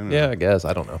be. I don't know. Yeah, I guess.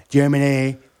 I don't know.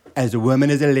 Germany, as a woman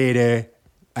is a leader.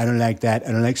 I don't like that.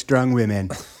 I don't like strong women.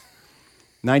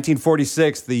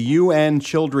 1946, the UN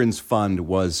Children's Fund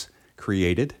was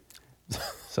created.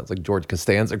 Sounds like George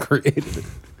Costanza created it.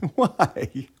 Why?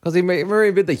 Because he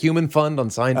did the Human Fund on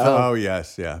Seinfeld. Oh,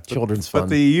 yes, yeah. Children's Fund. But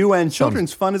the UN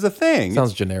Children's Fund is a thing.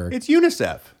 Sounds generic. It's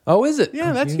UNICEF. Oh, is it?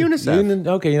 Yeah, that's UNICEF.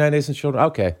 Okay, United Nations Children.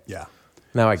 Okay. Yeah.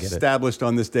 Now I get it. Established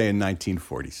on this day in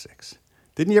 1946.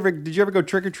 Did you ever go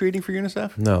trick-or-treating for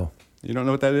UNICEF? No. You don't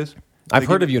know what that is? I've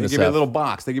heard of UNICEF. They give you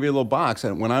a little box.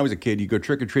 And when I was a kid, you'd go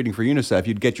trick-or-treating for UNICEF.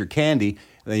 You'd get your candy,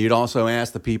 and then you'd also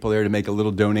ask the people there to make a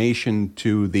little donation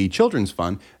to the Children's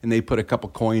Fund, and they put a couple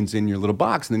coins in your little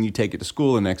box, and then you take it to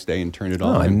school the next day and turn it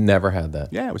on. I never had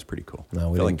that. Yeah, it was pretty cool. No,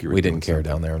 we didn't care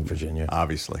down there in Virginia.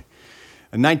 Obviously.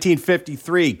 In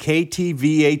 1953,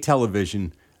 KTVA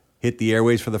television hit the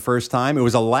airways for the first time. It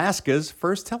was Alaska's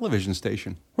first television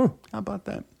station. How about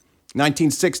that?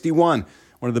 1961,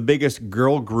 one of the biggest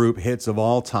girl group hits of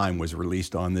all time was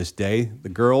released on this day. The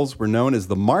girls were known as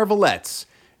the Marvelettes,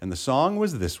 and the song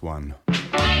was this one.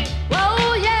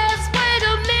 Oh, yes, wait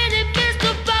a minute,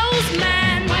 Mr.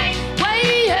 Bozeman. Wait,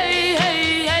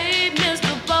 hey,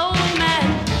 Mr.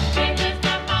 Bozeman.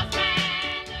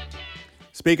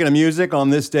 Speaking of music, on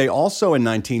this day, also in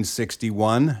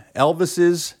 1961,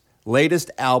 Elvis's latest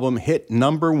album hit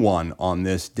number one on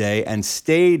this day and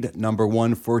stayed number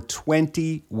one for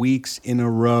 20 weeks in a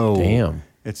row. Damn.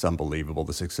 It's unbelievable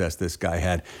the success this guy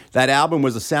had. That album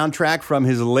was a soundtrack from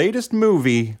his latest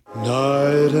movie.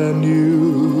 Night and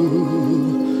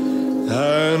you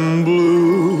and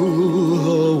blue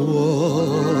Hawaii.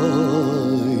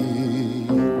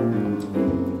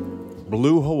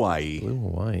 Blue Hawaii. Blue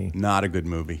Hawaii. Not a good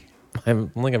movie. I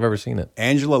don't think I've ever seen it.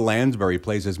 Angela Lansbury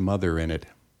plays his mother in it.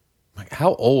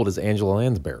 How old is Angela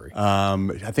Lansbury?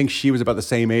 I think she was about the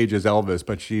same age as Elvis,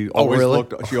 but she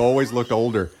always looked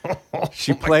older.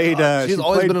 She played. She's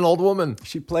always been an old woman.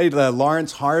 She played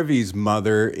Lawrence Harvey's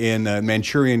mother in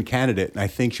Manchurian Candidate, and I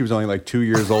think she was only like 2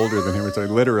 years older than him. It's like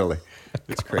literally,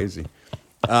 it's crazy.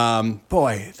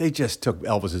 Boy, they just took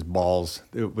Elvis's balls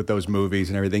with those movies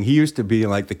and everything. He used to be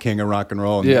like the king of rock and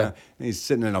roll. And yeah. He's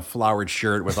sitting in a flowered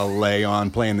shirt with a lei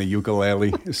on playing the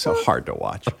ukulele. It's so hard to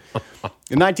watch.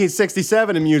 In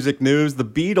 1967, in music news, the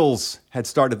Beatles had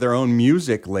started their own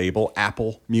music label,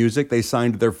 Apple Music. They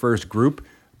signed their first group,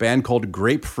 a band called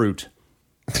Grapefruit.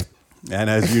 And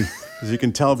as you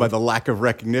can tell by the lack of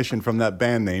recognition from that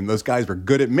band name, those guys were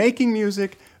good at making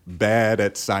music, bad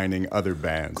at signing other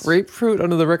bands. Grapefruit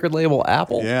under the record label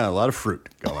Apple? Yeah, a lot of fruit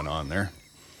going on there.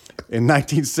 In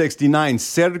 1969,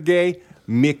 Sergei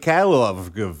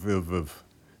Mikhailov,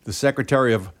 the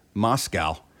Secretary of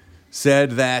Moscow,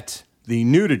 said that the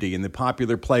nudity in the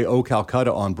popular play O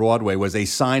Calcutta on Broadway was a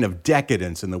sign of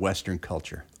decadence in the Western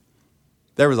culture.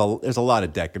 There's a lot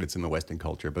of decadence in the Western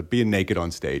culture, but being naked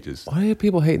on stage is... Why do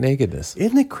people hate nakedness?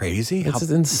 Isn't it crazy? It's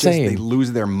insane. They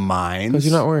lose their minds. Because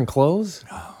you're not wearing clothes?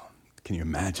 Oh, can you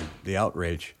imagine the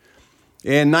outrage?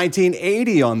 In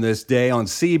 1980, on this day, on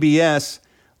CBS,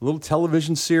 a little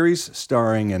television series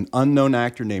starring an unknown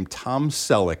actor named Tom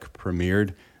Selleck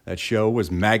premiered. That show was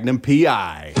Magnum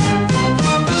P.I.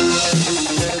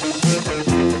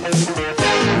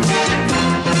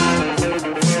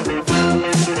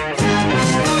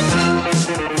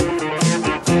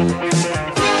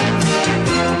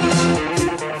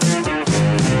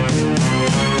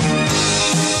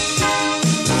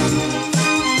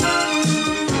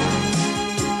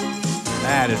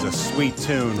 That is a sweet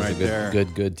tune right there.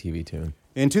 Good TV tune.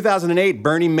 In 2008,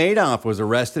 Bernie Madoff was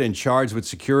arrested and charged with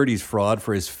securities fraud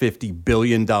for his $50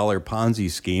 billion Ponzi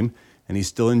scheme, and he's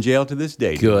still in jail to this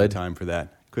day. Good. Time for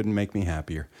that. Couldn't make me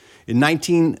happier. In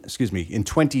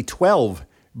 2012,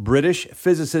 British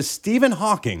physicist Stephen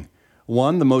Hawking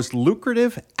won the most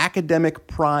lucrative academic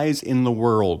prize in the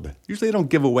world. Usually they don't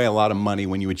give away a lot of money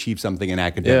when you achieve something in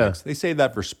academics. Yeah. They save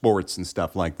that for sports and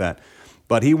stuff like that.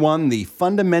 But he won the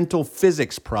Fundamental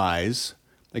Physics Prize.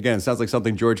 Again, it sounds like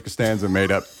something George Costanza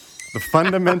made up. The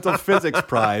Fundamental Physics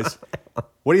Prize.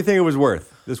 What do you think it was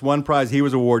worth? This one prize he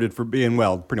was awarded for being,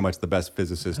 well, pretty much the best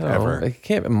physicist ever. It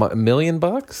can't $1 million?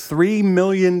 $3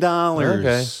 million.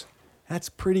 Okay. That's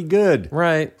pretty good.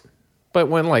 Right. But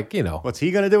when, What's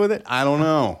he going to do with it? I don't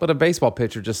know. But a baseball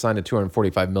pitcher just signed a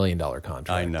 $245 million contract.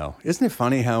 I know. Isn't it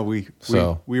funny how we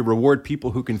So- reward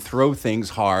people who can throw things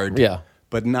hard, Yeah.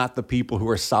 but not the people who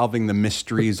are solving the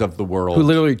mysteries of the world. Who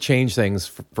literally change things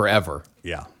forever.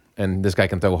 Yeah. And this guy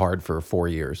can throw hard for 4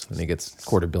 years, and he gets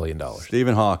 $250 million.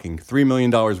 Stephen Hawking, $3 million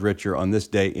richer on this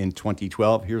day in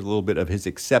 2012. Here's a little bit of his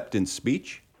acceptance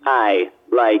speech. I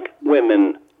like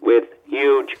women with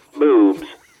huge boobs.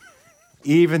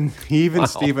 Even Wow.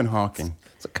 Stephen Hawking.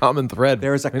 It's a common thread.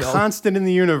 There is a constant in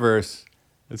the universe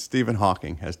that Stephen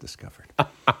Hawking has discovered.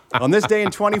 On this day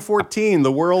in 2014,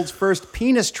 the world's first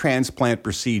penis transplant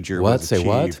procedure was Say achieved.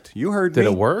 what? You heard me.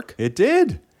 Did it work? It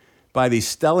did. By the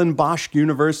Stellenbosch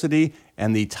University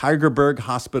and the Tygerberg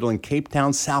Hospital in Cape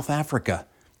Town, South Africa.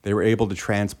 They were able to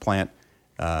transplant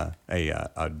a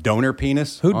donor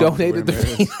penis. Who onto donated the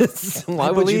a penis? Why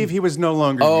I would believe he was no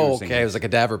longer Oh, using okay. it. It was a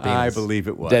cadaver penis. I believe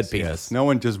it was. Dead yes. penis. No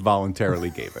one just voluntarily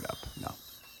gave it up. No.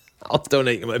 I'll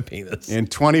donate you my penis. In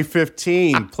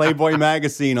 2015, Playboy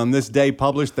magazine on this day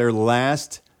published their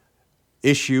last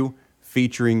issue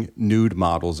featuring nude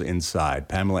models inside.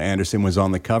 Pamela Anderson was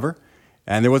on the cover.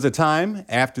 And there was a time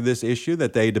after this issue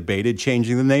that they debated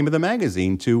changing the name of the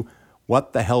magazine to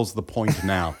What the Hell's the Point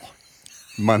Now?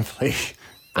 Monthly.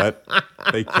 But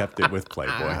they kept it with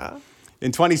Playboy.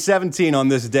 In 2017, on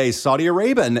this day, Saudi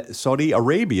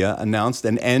Arabia announced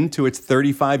an end to its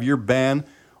 35-year ban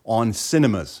on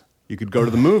cinemas. You could go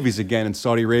to the movies again in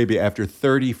Saudi Arabia after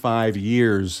 35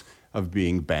 years of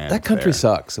being banned. That country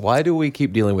sucks. Why do we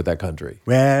keep dealing with that country?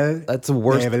 Well, that's the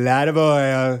worst. They have a lot of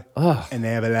oil, and they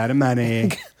have a lot of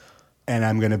money, and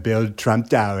I'm going to build Trump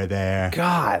Tower there.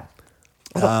 God.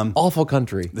 What an awful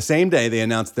country. The same day, they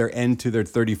announced their end to their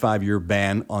 35-year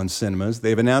ban on cinemas.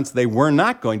 They've announced they were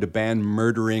not going to ban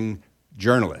murdering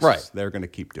journalists. Right. They're going to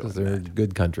keep doing They're a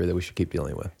good country that we should keep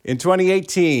dealing with. In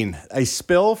 2018, a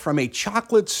spill from a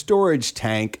chocolate storage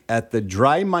tank at the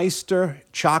Dreimeister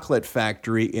chocolate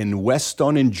factory in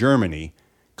Weston, Germany,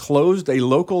 closed a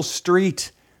local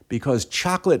street because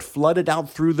chocolate flooded out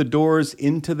through the doors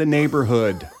into the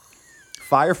neighborhood.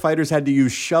 Firefighters had to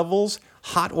use shovels,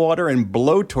 hot water, and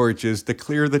blowtorches to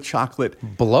clear the chocolate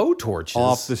Blowtorches?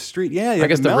 off the street. Yeah, you I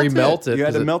guess to remelt it. You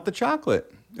had to melt the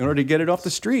chocolate in order to get it off the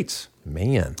streets.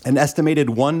 Man. An estimated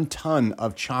 1 ton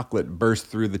of chocolate burst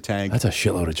through the tank. That's a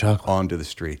shitload of chocolate. Onto the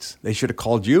streets. They should have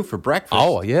called you for breakfast.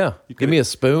 Oh, yeah. Give me a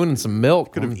spoon and some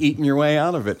milk. Could have eaten your way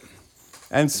out of it.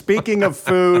 And speaking of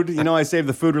food, I saved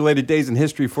the food-related days in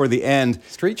history for the end.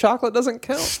 Street chocolate doesn't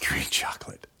count. Street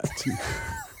chocolate.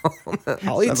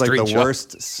 I'll eat Sounds like street the chocolate.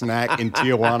 worst snack in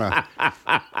Tijuana.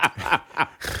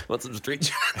 Want some street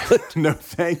chocolate? No,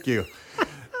 thank you.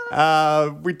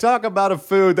 We talk about a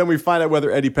food, then we find out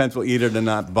whether Eddie Pence will eat it or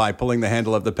not by pulling the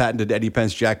handle of the patented Eddie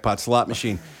Pence jackpot slot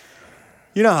machine.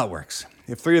 You know how it works.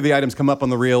 If 3 of the items come up on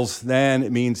the reels, then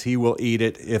it means he will eat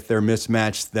it. If they're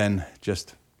mismatched, then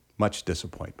just much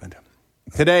disappointment.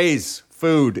 Today's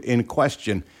food in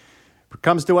question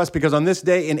comes to us because on this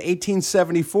day in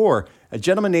 1874, a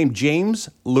gentleman named James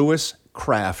Lewis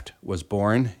Kraft was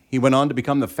born. He went on to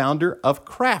become the founder of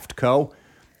Kraft Co.,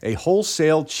 a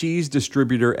wholesale cheese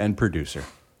distributor and producer.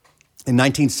 In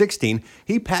 1916,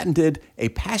 he patented a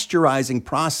pasteurizing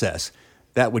process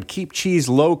that would keep cheese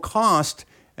low cost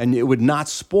and it would not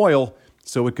spoil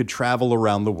so it could travel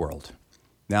around the world.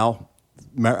 Now,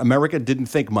 America didn't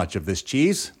think much of this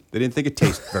cheese. They didn't think it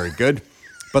tasted very good.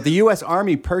 But the U.S.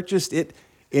 Army purchased it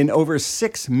in over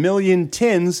 6 million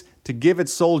tins to give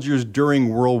its soldiers during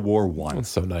World War I. That's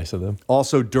so nice of them.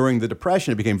 Also, during the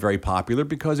Depression, it became very popular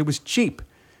because it was cheap.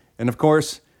 And of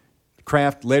course,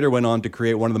 Kraft later went on to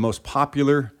create one of the most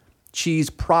popular cheese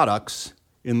products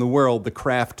in the world, the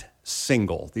Kraft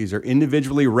Single. These are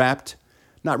individually wrapped,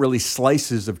 not really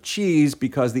slices of cheese,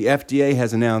 because the FDA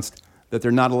has announced that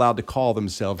they're not allowed to call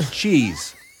themselves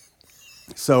cheese.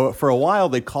 So for a while,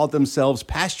 they called themselves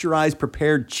pasteurized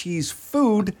prepared cheese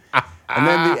food. And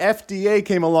then the FDA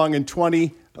came along in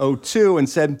 2002 and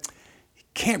said, you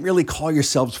can't really call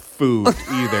yourselves food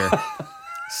either.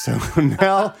 So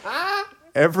now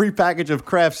every package of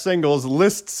Kraft Singles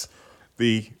lists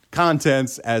the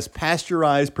contents as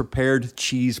pasteurized prepared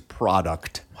cheese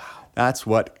product. Wow. That's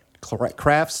what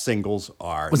Kraft singles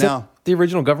are. Was now, that the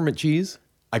original government cheese?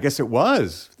 I guess it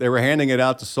was. They were handing it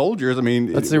out to soldiers. I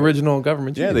mean, That's the original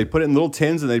government cheese. Yeah, they put it in little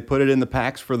tins and they put it in the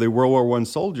packs for the World War I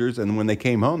soldiers. And when they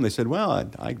came home, they said,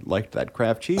 "Well, I liked that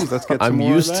Kraft cheese. Let's get some more."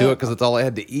 I'm used of to that." it because it's all I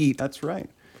had to eat. That's right.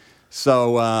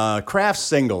 So Kraft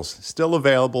singles still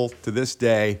available to this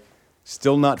day.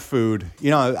 Still not food. You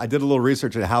know, I did a little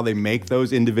research on how they make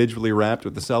those individually wrapped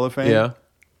with the cellophane. Yeah.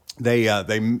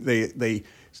 They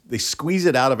squeeze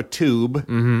it out of a tube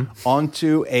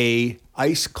onto a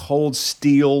ice cold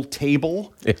steel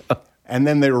table, and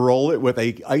then they roll it with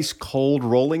a ice cold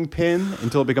rolling pin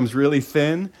until it becomes really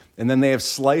thin, and then they have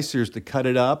slicers to cut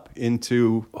it up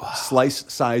into slice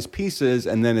size pieces,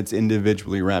 and then it's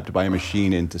individually wrapped by a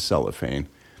machine into cellophane.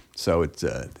 So it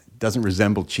doesn't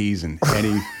resemble cheese in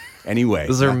any way.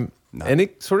 Is there any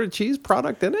sort of cheese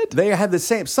product in it? They have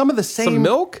some of the same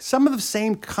milk? Some of the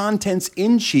same contents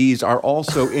in cheese are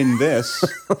also in this. So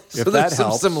if there's that some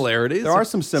helps. similarities. There are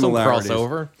some similarities. Some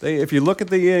crossover. If you look at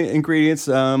the ingredients,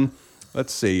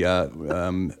 let's see,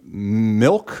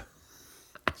 milk,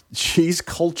 cheese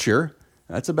culture.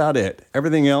 That's about it.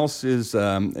 Everything else is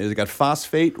got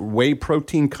phosphate, whey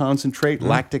protein concentrate,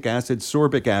 lactic acid,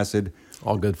 sorbic acid,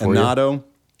 all good for annatto.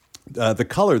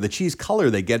 The cheese color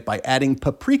they get by adding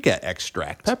paprika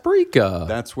extract. Paprika.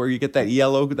 That's where you get that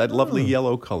lovely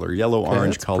yellow color,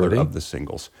 yellow-orange color pretty. of the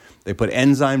singles. They put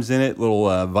enzymes in it,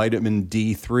 little vitamin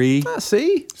D3.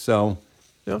 See? So you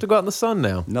don't have to go out in the sun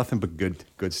now. nothing but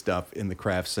good stuff in the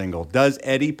Kraft single. Does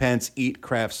Eddie Pence eat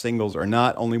Kraft singles or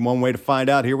not? Only one way to find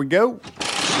out. Here we go.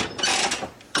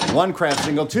 1 Kraft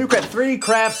single, 2 Kraft, 3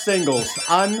 Kraft singles.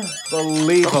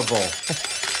 Unbelievable.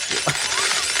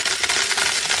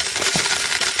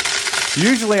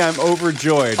 Usually I'm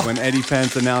overjoyed when Eddie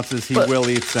Pence announces he will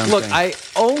eat something. Look, I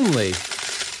only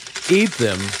eat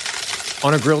them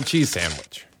on a grilled cheese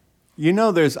sandwich. You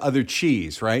know there's other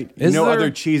cheese, right? Is there?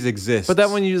 Other cheese exists. But that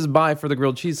one you just buy for the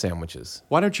grilled cheese sandwiches.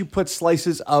 Why don't you put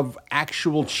slices of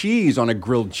actual cheese on a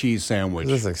grilled cheese sandwich?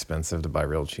 It's expensive to buy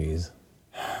real cheese.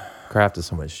 Kraft is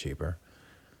so much cheaper.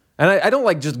 And I don't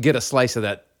like just get a slice of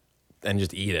that and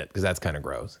just eat it because that's kind of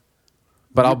gross.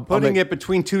 But You're putting it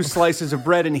between 2 slices of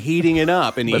bread and heating it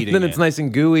up and eating it. Then it's nice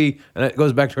and gooey and it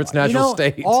goes back to its natural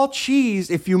state. All cheese,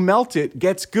 if you melt it,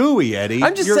 gets gooey, Eddie.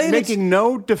 I'm just You're saying making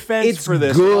no defense for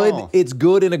this. Good. At all. It's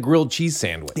good in a grilled cheese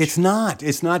sandwich. It's not.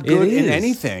 It's not good in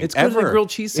anything. It's good in a grilled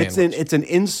cheese sandwich. It's an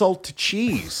insult to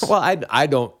cheese. Well, I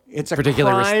don't. It's a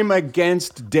crime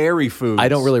against dairy foods. I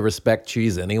don't really respect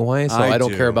cheese anyway, so I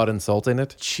don't care about insulting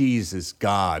it. Cheese is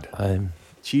God.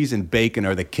 Cheese and bacon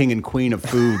are the king and queen of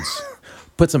foods.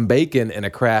 Put some bacon in a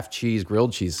Kraft cheese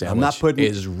grilled cheese sandwich. I'm not putting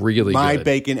is really my good.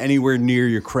 bacon anywhere near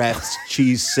your Kraft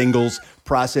cheese singles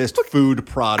processed food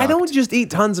product. I don't just eat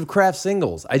tons of Kraft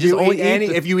singles. I just You only eat any,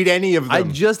 if you eat any of them. I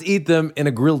just eat them in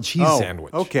a grilled cheese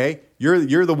sandwich. Okay,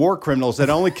 you're the war criminals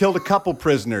that only killed a couple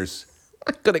prisoners.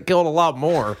 I could have killed a lot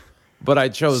more, but I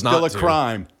chose not to. Still a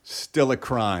crime. Still a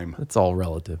crime. It's all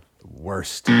relative. The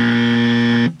worst.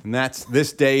 And that's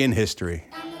this day in history.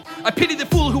 I pity the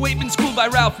fool who ain't been schooled by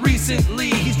Ralph recently.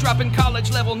 He's dropping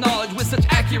college level knowledge with such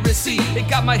accuracy. It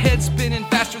got my head spinning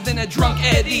faster than a drunk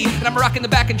Eddie. And I'm rocking the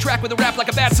back and track with a rap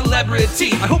like a bad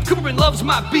celebrity. I hope Cooperman loves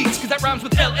my beats, cause that rhymes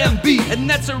with LMB. And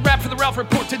that's a wrap for the Ralph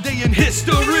Report today in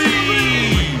history. 15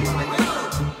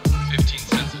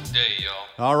 cents a day, y'all.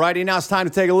 Alrighty, now it's time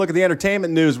to take a look at the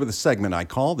entertainment news with a segment I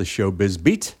call the Showbiz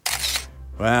Beat.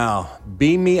 Wow,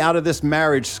 beam me out of this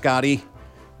marriage, Scotty.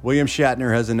 William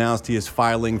Shatner has announced he is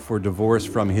filing for divorce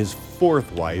from his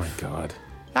 4th wife. Oh my God.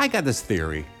 I got this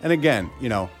theory. And again, you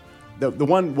know, the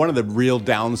one of the real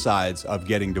downsides of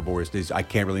getting divorced is I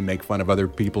can't really make fun of other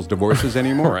people's divorces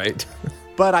anymore. Right.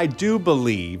 But I do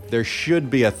believe there should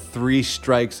be a 3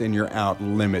 strikes and you're out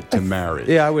limit to marriage.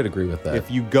 Yeah, I would agree with that. If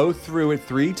you go through it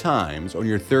 3 times on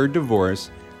your 3rd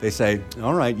divorce, they say,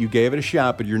 all right, you gave it a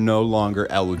shot, but you're no longer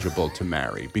eligible to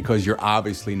marry because you're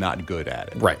obviously not good at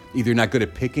it. Right. Either you're not good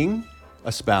at picking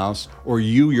a spouse or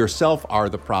you yourself are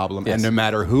the problem. Yes. And no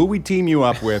matter who we team you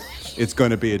up with, it's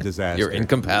going to be a disaster. You're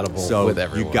incompatible with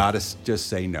everyone. So you got to just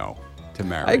say no to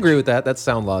marriage. I agree with that. That's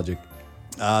sound logic.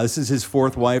 This is his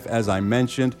 4th wife, as I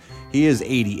mentioned. He is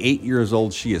 88 years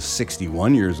old. She is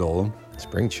 61 years old.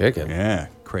 Spring chicken. Yeah,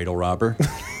 cradle robber.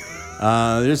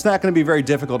 It's not going to be very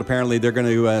difficult, apparently. They're going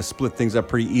to split things up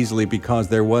pretty easily because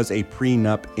there was a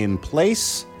prenup in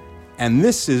place. And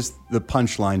this is the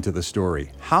punchline to the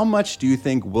story. How much do you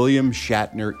think William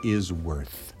Shatner is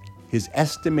worth? His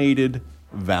estimated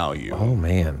value. Oh,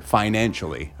 man.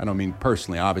 Financially. I don't mean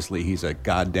personally. Obviously, he's a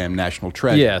goddamn national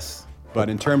treasure. Yes.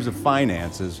 But in terms of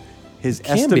finances, his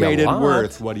Can be a estimated lot.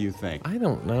 worth, what do you think? I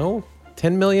don't know.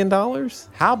 $10 million?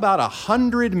 How about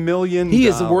 $100 million? He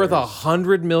is worth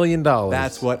 $100 million.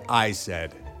 That's what I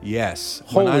said. Yes.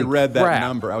 Holy when I read crap. that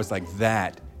number, I was like,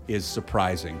 that is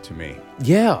surprising to me.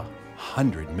 Yeah.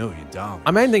 $100 million.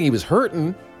 I mean, I didn't think he was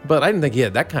hurting, but I didn't think he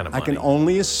had that kind of money. I can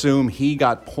only assume he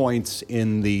got points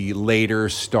in the later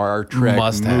Star Trek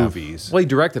movies. Well, he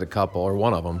directed a couple, or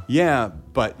one of them. Yeah,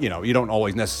 but you don't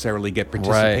always necessarily get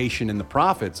participation in the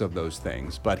profits of those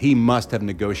things. But he must have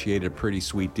negotiated a pretty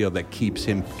sweet deal that keeps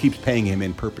paying him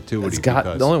in perpetuity.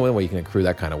 The only way you can accrue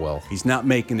that kind of wealth. He's not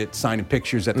making it signing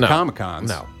pictures at the Comic-Cons.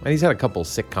 No, and he's had a couple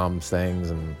sitcoms things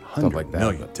and stuff like that.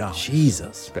 $100 million.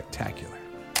 Jesus, spectacular.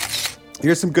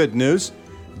 Here's some good news.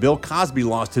 Bill Cosby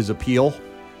lost his appeal.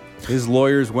 His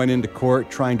lawyers went into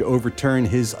court trying to overturn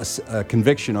his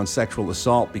conviction on sexual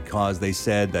assault because they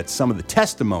said that some of the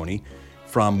testimony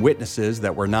from witnesses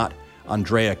that were not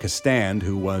Andrea Castand,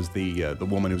 who was the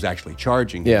woman who was actually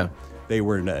charging him, they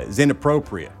were is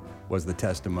inappropriate, was the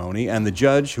testimony. And the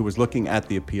judge who was looking at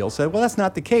the appeal said, well, that's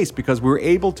not the case because we were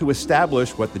able to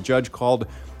establish what the judge called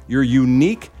your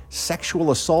unique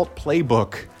sexual assault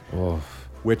playbook,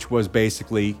 which was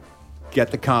basically get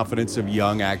the confidence of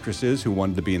young actresses who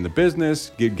wanted to be in the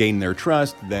business, gain their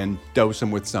trust, then dose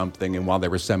them with something, and while they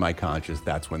were semi-conscious,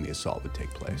 that's when the assault would take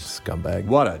place. Scumbag.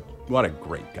 What a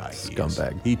great guy he is.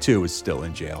 Scumbag. He, too, is still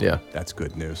in jail. Yeah. That's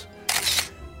good news.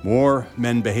 More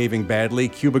men behaving badly.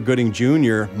 Cuba Gooding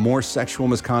Jr., more sexual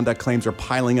misconduct claims are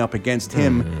piling up against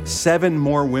him. 7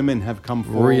 more women have come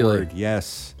forward. Really?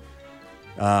 Yes.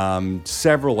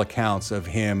 Several accounts of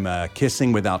him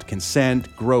kissing without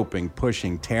consent, groping,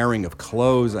 pushing, tearing of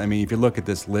clothes. I mean, if you look at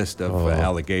this list of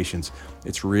allegations,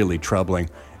 it's really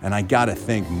troubling. And I got to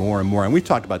think more and more. And we've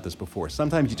talked about this before.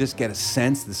 Sometimes you just get a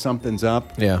sense that something's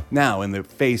up. Yeah. Now, in the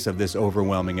face of this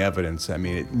overwhelming evidence, I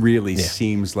mean, it really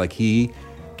seems like he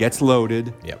gets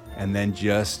loaded and then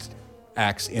just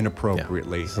acts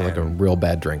inappropriately. He's like a real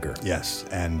bad drinker. Yes.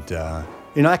 And,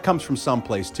 that comes from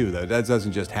someplace too, though. That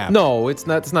doesn't just happen. No, it's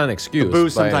not an excuse. The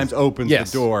booze sometimes opens the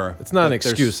door. It's not an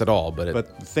excuse at all,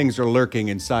 but things are lurking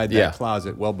inside that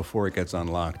closet well before it gets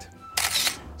unlocked.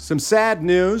 Some sad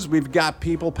news. We've got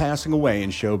people passing away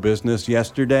in show business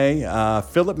yesterday.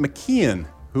 Philip McKeon,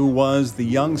 who was the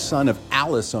young son of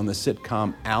Alice on the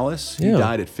sitcom Alice. He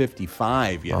died at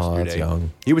 55 yesterday. Oh, that's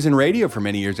young. He was in radio for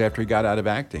many years after he got out of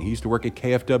acting. He used to work at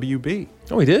KFWB.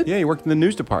 Oh, he did? Yeah, he worked in the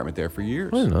news department there for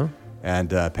years. I didn't know.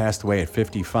 And passed away at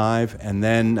 55. And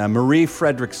then Marie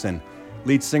Fredriksson,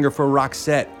 lead singer for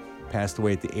Roxette, passed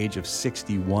away at the age of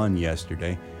 61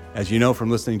 yesterday. As you know from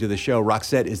listening to the show,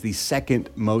 Roxette is the second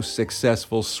most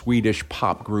successful Swedish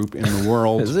pop group in the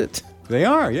world. Is it? They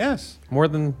are, yes. More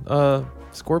than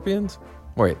Scorpions?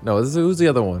 Wait, no, who's the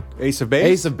other one? Ace of Base?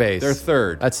 Ace of Base. They're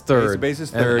third. That's third. Ace of Base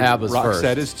is third. And ABBA's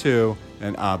Roxette first. is 2.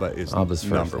 And ABBA is ABBA's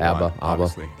number first. 1.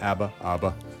 Obviously.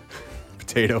 ABBA.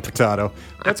 Potato.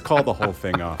 Let's call the whole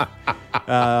thing off.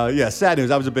 Sad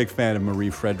news. I was a big fan of Marie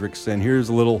Fredriksson. Here's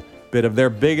a little bit of their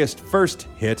biggest first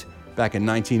hit back in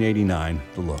 1989,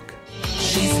 The Look.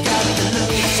 She's got the look.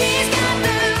 She's got the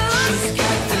look. She's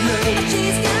got the look.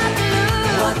 She's got the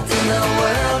look. What in the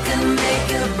world can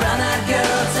make a brown-eyed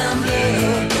girl turn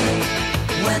blue?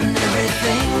 When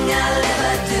everything I'll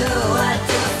ever do, I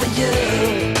do for you.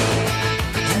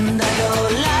 And I go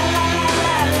la la la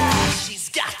la la. She's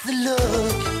got the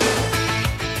look.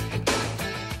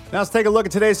 Now let's take a look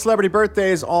at today's celebrity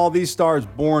birthdays. All these stars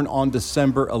born on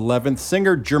December 11th.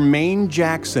 Singer Jermaine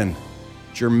Jackson.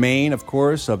 Jermaine, of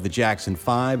course, of the Jackson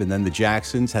 5, and then the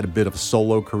Jacksons, had a bit of a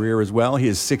solo career as well. He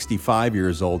is 65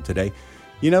 years old today.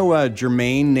 You know,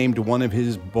 Jermaine named one of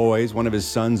his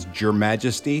sons, Your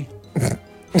Majesty.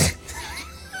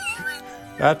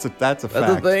 That's a fact. That's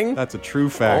a thing? That's a true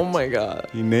fact. Oh my God.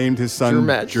 He named his son Your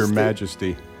Majesty. Your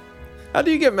Majesty. How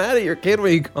do you get mad at your kid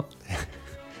when you call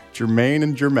Jermaine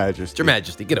and Your Majesty. Your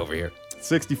Majesty, get over here.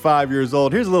 65 years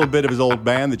old. Here's a little bit of his old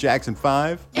band, the Jackson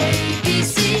 5.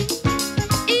 ABC,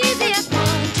 easy as 1,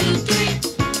 2,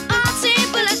 3. All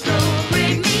simple as slow,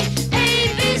 bring me.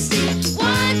 ABC,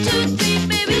 1, 2, 3,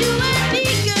 baby, you and me,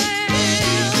 girl.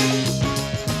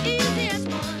 Easy as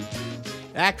 1, 2,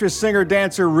 3. Actress, singer,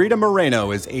 dancer Rita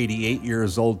Moreno is 88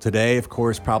 years old today. Of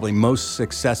course, probably most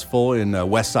successful in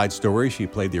West Side Story. She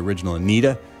played the original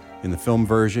Anita in the film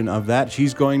version of that.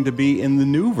 She's going to be in the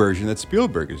new version that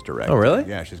Spielberg is directing. Oh, really?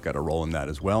 Yeah, she's got a role in that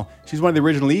as well. She's one of the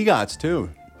original EGOTs,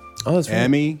 too. Oh, that's right.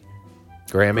 Emmy,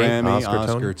 Grammy,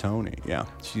 Oscar, Tony. Yeah,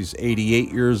 she's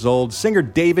 88 years old. Singer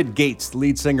David Gates, the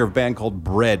lead singer of a band called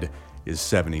Bread, is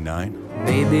 79.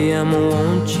 Baby, I'ma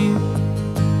want you.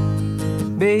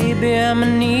 Baby, I'ma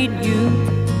need you.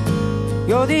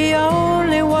 You're the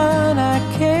only one I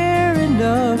care enough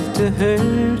enough to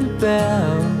hurt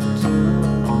about.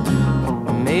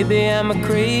 Maybe I'm a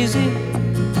crazy,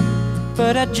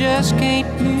 but I just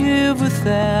can't live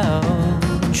without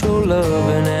your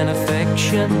loving and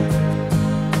affection,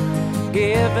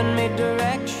 giving me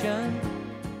direction.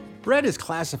 Bread is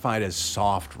classified as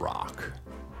soft rock.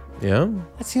 Yeah?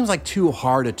 That seems like too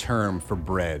hard a term for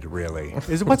bread, really.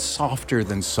 Is it what's softer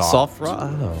than soft? Soft rock?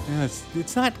 Oh. Yeah,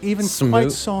 it's not even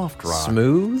quite soft rock.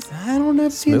 Smooth? I don't know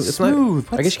if it's smooth.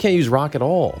 I guess you can't use rock at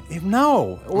all.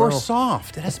 No, or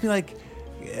soft. It has to be like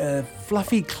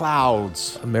fluffy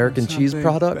clouds. American cheese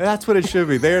product? That's what it should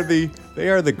be. They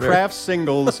are the craft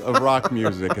singles of rock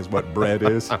music is what bread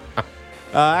is.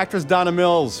 Actress Donna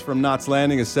Mills from Knots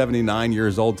Landing is 79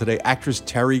 years old today. Actress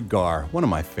Terry Garr, one of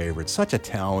my favorites. Such a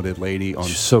talented lady.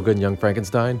 She's so good in Young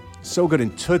Frankenstein. So good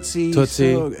in Tootsie. So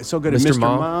good in Mr.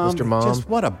 Mom. Mr. Mom. Just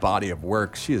what a body of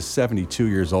work. She is 72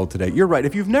 years old today. You're right.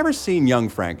 If you've never seen Young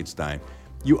Frankenstein,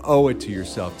 you owe it to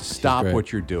yourself to stop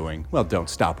what you're doing. Well, don't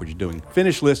stop what you're doing.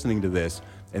 Finish listening to this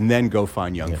and then go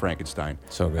find Young Frankenstein.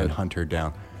 So good. And hunt her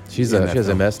down. She has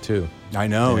MS too. I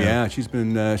know, yeah. She's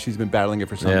been battling it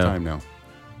for some time now.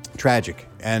 Tragic.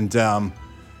 And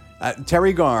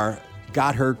Terry Garr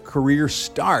got her career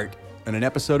start in an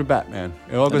episode of Batman.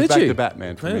 It all goes back to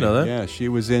Batman for me. I didn't know that. Yeah, she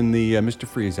was in the Mr.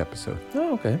 Freeze episode.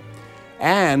 Oh, okay.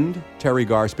 And Terry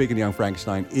Garr, speaking of Young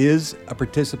Frankenstein, is a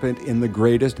participant in the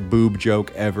greatest boob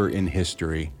joke ever in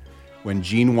history. When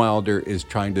Gene Wilder is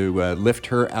trying to lift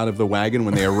her out of the wagon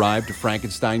when they arrive to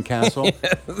Frankenstein Castle,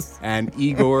 and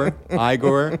Igor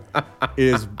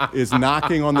is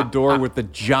knocking on the door with the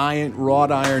giant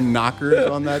wrought iron knockers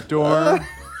on that door.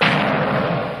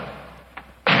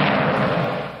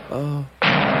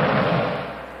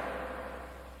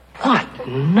 What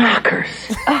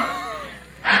knockers?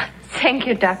 Thank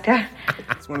you, Doctor.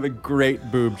 It's one of the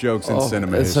great boob jokes in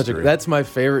cinema history. That's my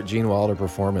favorite Gene Wilder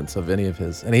performance of any of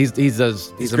his. And he's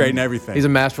great in everything. He's a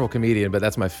masterful comedian, but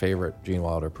that's my favorite Gene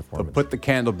Wilder performance. The Put the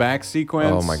Candle Back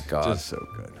sequence. Oh, my God. Just so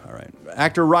good. All right.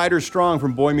 Actor Ryder Strong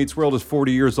from Boy Meets World is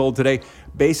 40 years old today.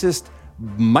 Bassist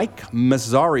Mike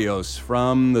Mazzarios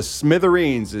from the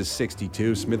Smithereens is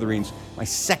 62. Smithereens, my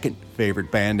second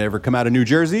favorite band to ever come out of New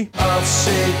Jersey. I'll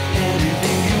say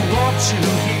anything you want to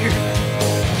hear.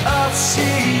 I'll see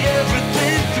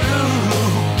everything through.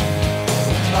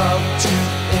 I'll do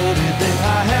anything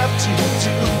I have to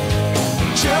do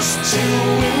just to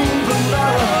win the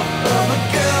love of a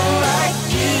girl like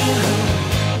you.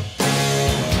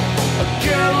 A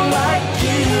girl like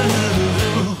you.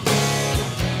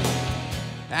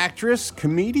 Actress,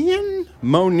 comedian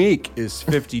Monique is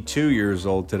 52 years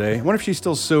old today. I wonder if she's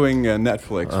still suing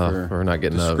Netflix for not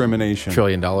getting discrimination. $1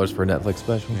 trillion for a Netflix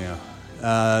special. Yeah.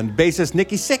 Bassist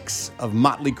Nikki Sixx of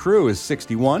Motley Crue is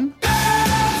 61.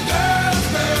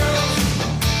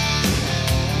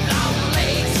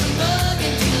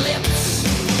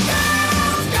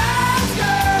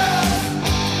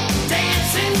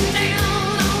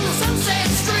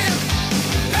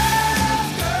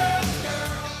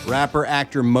 Rapper,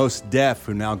 actor Mos Def,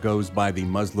 who now goes by the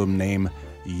Muslim name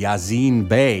Yazin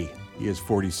Bey. He is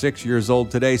 46 years old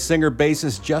today. Singer,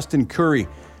 bassist Justin Curry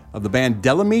of the band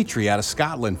Delamitri out of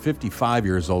Scotland, 55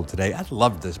 years old today. I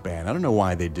love this band. I don't know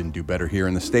why they didn't do better here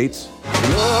in the States.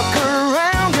 Look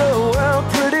around your world,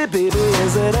 pretty baby.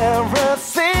 Is it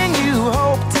everything you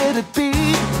hoped it'd be?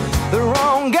 The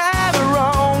wrong guy, the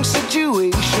wrong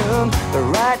situation, the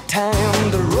right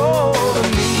time, the road to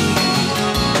me.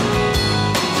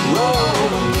 Road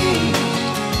to me.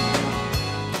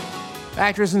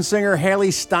 Actress and singer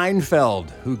Haley Steinfeld,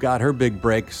 who got her big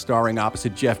break starring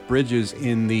opposite Jeff Bridges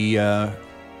in the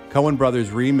Coen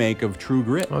Brothers remake of True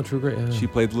Grit. Oh, True Grit, yeah. She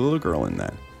played the little girl in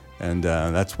that. And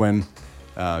that's when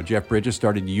Jeff Bridges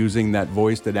started using that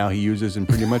voice that now he uses in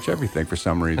pretty much everything for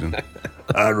some reason.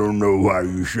 I don't know why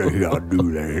you say I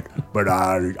do that, but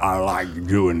I like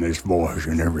doing this voice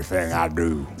and everything I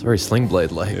do. It's very Sling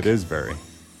Blade-like. It is very,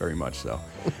 very much so.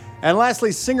 And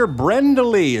lastly, singer Brenda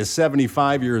Lee is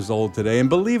 75 years old today. And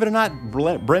believe it or not,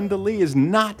 Brenda Lee is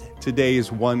not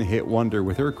today's one-hit wonder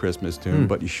with her Christmas tune,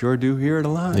 but you sure do hear it a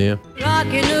lot. Yeah.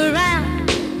 Rocking around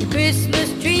the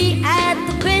Christmas tree at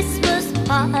the Christmas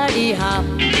party hop.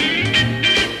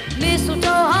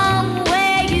 Mistletoe hung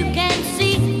where you can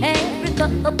see every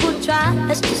couple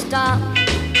tries to stop.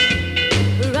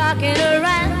 Rocking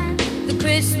around the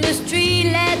Christmas tree,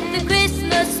 let the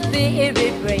Christmas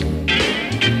spirit ring.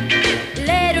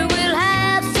 Later we'll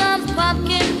have some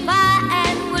pumpkin pie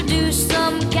and we'll do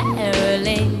some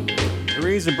caroling. The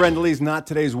reason Brenda Lee's not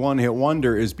today's one-hit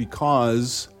wonder is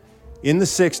because in the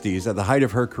 60s, at the height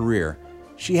of her career,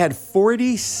 she had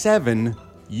 47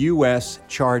 U.S.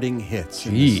 charting hits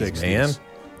in the 60s. Man.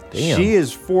 Damn. She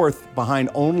is fourth behind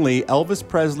only Elvis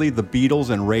Presley, the Beatles,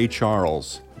 and Ray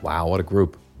Charles. Wow, what a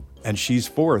group. And she's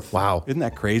fourth. Wow. Isn't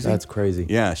that crazy? That's crazy.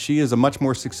 Yeah, she is a much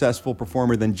more successful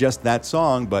performer than just that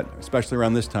song, but especially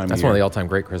around this time That's of year. one of the all-time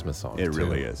great Christmas songs. It too.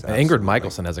 really is. And Ingrid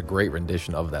Michaelson has a great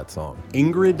rendition of that song.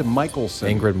 Ingrid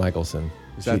Michaelson. Ingrid Michaelson.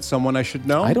 Is that someone I should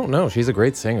know? I don't know. She's a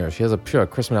great singer. She has a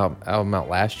Christmas album out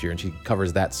last year, and she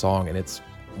covers that song, and it's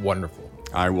wonderful.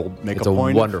 I will make It's a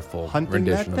point wonderful of hunting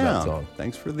rendition that of down. that song.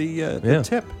 Thanks for the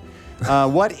tip.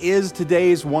 What is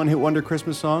today's one-hit wonder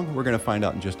Christmas song? We're going to find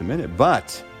out in just a minute,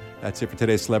 but that's it for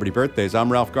today's Celebrity Birthdays. I'm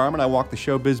Ralph Garman. I walk the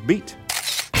showbiz beat.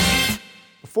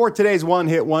 Before today's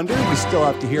one-hit wonder, we still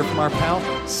have to hear from our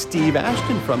pal Steve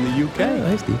Ashton from the UK.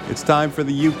 Hi, Steve. It's time for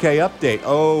the UK update.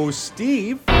 Oh,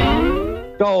 Steve.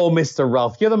 Oh, Mr.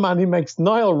 Ralph, you're the man who makes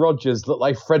Nile Rodgers look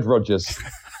like Fred Rogers.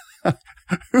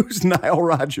 Who's Nile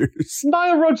Rodgers?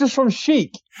 Nile Rodgers from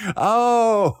Chic.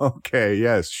 Oh, okay.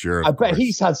 Yes, sure. I bet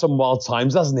he's had some wild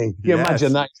times, hasn't he? Can you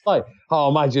imagine that? It's like,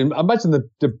 imagine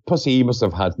the pussy he must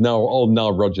have had. No, old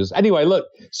Nile Rodgers. Anyway, look,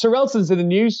 Sir Elton's in the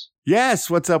news. Yes,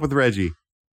 what's up with Reggie?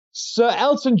 Sir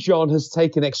Elton John has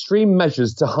taken extreme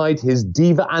measures to hide his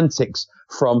diva antics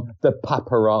from the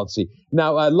paparazzi.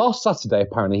 Now, last Saturday,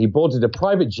 apparently, he boarded a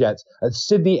private jet at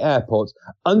Sydney Airport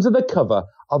under the cover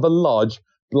of a large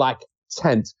black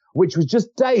tent, which was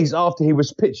just days after he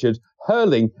was pictured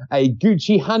hurling a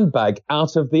Gucci handbag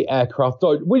out of the aircraft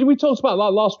door. We talked about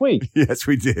that last week. Yes,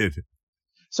 we did.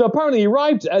 So apparently he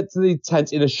arrived at the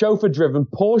tent in a chauffeur-driven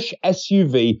Porsche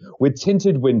SUV with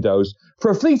tinted windows.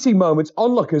 For a fleeting moment,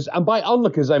 onlookers, and by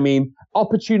onlookers I mean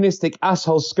opportunistic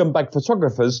asshole scumbag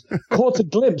photographers, caught a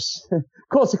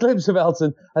glimpse of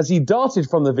Elton as he darted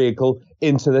from the vehicle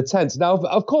into the tent. Now,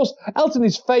 of course, Elton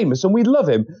is famous, and we love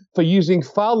him for using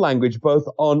foul language both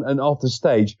on and off the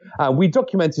stage. We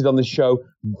documented on the show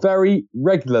very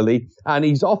regularly, and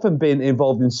he's often been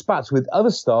involved in spats with other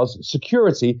stars,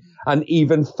 security, and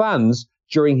even fans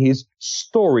during his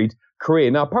storied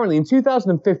career. Now, apparently in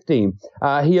 2015,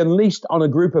 he unleashed on a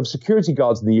group of security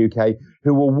guards in the UK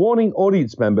who were warning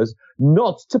audience members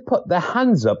not to put their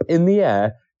hands up in the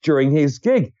air during his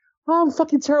gig. How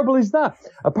fucking terrible is that?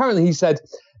 Apparently he said,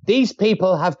 "These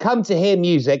people have come to hear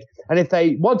music, and if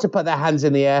they want to put their hands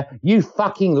in the air, you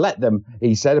fucking let them,"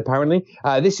 he said, apparently.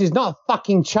 "This is not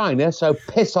fucking China, so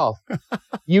piss off."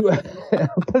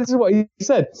 This is what he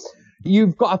said.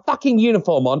 "You've got a fucking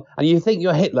uniform on, and you think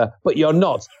you're Hitler, but you're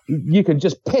not. You can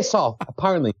just piss off,"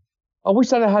 apparently. I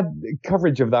wish I'd had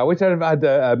coverage of that. I wish I'd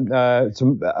had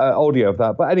some audio of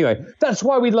that. But anyway, that's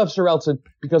why we love Sir Elton,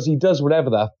 because he does whatever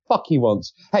the fuck he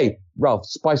wants. Hey, Ralph,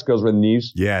 Spice Girls are in the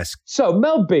news. Yes. So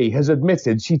Mel B has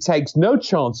admitted she takes no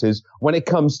chances when it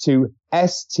comes to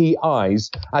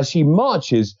STIs as she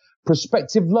marches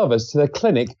prospective lovers to the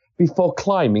clinic before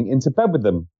climbing into bed with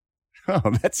them.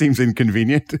 Oh, that seems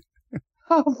inconvenient.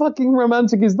 How fucking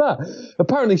romantic is that?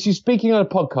 Apparently, she's speaking on a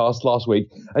podcast last week,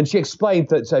 and she explained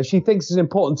that she thinks it's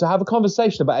important to have a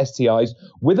conversation about STIs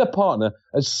with a partner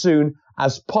as soon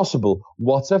as possible.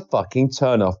 What a fucking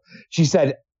turnoff. She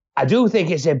said, "I do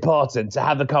think it's important to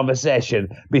have a conversation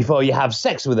before you have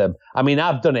sex with them. I mean,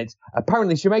 I've done it."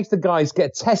 Apparently, she makes the guys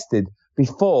get tested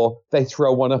before they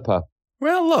throw one up her.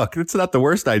 Well, look, it's not the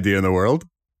worst idea in the world.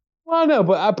 Well, no,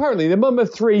 but apparently the mum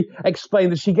of three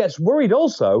explained that she gets worried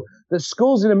also that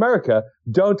schools in America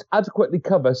don't adequately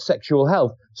cover sexual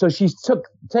health. So she's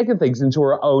taken things into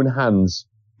her own hands.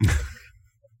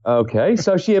 Okay,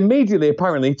 so she immediately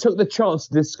apparently took the chance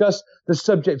to discuss the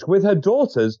subject with her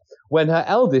daughters when her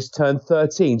eldest turned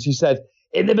 13. She said,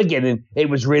 "In the beginning, it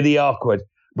was really awkward,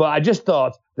 but I just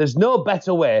thought there's no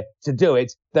better way to do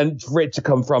it than for it to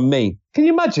come from me." Can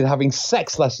you imagine having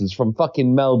sex lessons from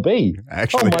fucking Mel B?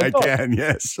 Actually, I can,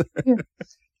 yes.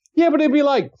 Yeah, but it'd be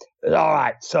like, "All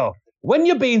right, so when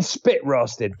you're being spit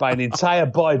roasted by an entire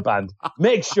boy band,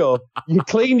 make sure you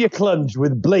clean your clunge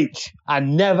with bleach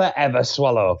and never, ever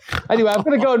swallow." Anyway, I'm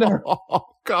going to go now. Oh,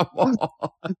 come on.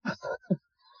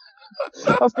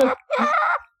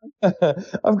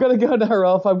 I've got to go now,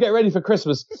 Ralph. I'm getting ready for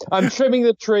Christmas. I'm trimming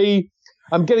the tree.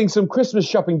 I'm getting some Christmas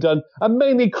shopping done. I'm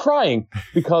mainly crying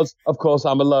because, of course,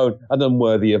 I'm alone and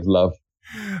unworthy of love.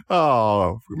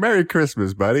 Oh, Merry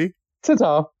Christmas, buddy.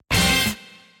 Ta-ta.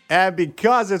 And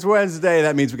because it's Wednesday,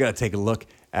 that means we got to take a look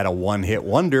at a one-hit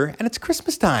wonder, and it's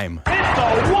Christmas time. It's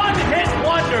a one-hit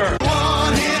wonder.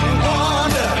 One-hit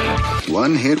wonder.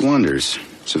 One-hit wonders.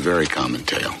 It's a very common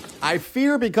tale. I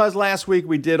fear because last week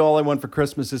we did All I Want for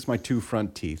Christmas is My Two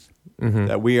Front Teeth,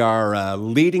 that we are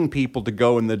leading people to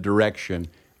go in the direction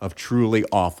of truly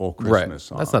awful Christmas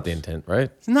songs. That's not the intent,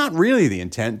 right? It's not really the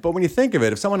intent, but when you think of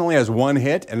it, if someone only has one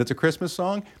hit and it's a Christmas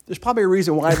song, there's probably a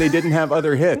reason why they didn't have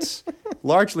other hits.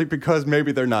 Largely because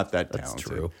maybe they're not that talented. That's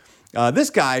true.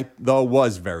 This guy, though,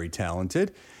 was very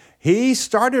talented. He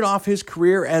started off his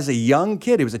career as a young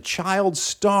kid. He was a child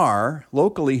star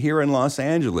locally here in Los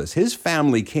Angeles. His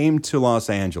family came to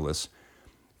Los Angeles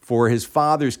for his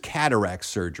father's cataract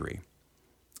surgery.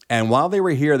 And while they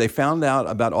were here, they found out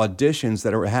about auditions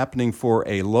that were happening for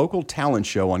a local talent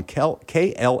show on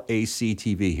KLAC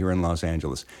TV here in Los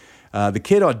Angeles. The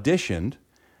kid auditioned,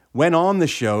 went on the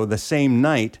show the same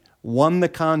night, won the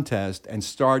contest, and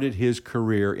started his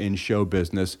career in show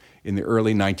business in the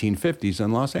early 1950s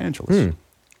in Los Angeles.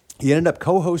 He ended up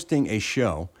co-hosting a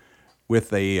show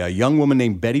with a young woman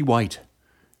named Betty White,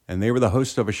 and they were the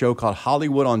hosts of a show called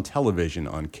Hollywood on Television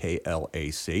on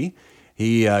KLAC.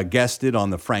 He guested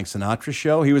on the Frank Sinatra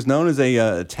show. He was known as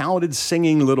a talented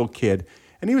singing little kid,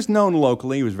 and he was known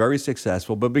locally. He was very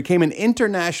successful, but became an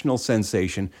international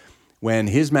sensation when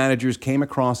his managers came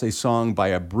across a song by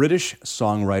a British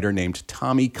songwriter named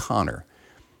Tommy Connor.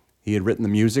 He had written the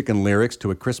music and lyrics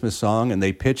to a Christmas song, and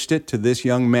they pitched it to this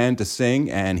young man to sing,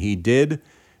 and he did,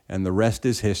 and the rest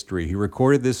is history. He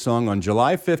recorded this song on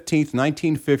July 15th,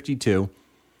 1952.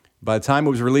 By the time it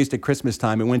was released at Christmas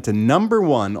time, it went to number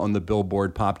 1 on the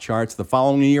Billboard pop charts. The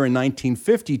following year, in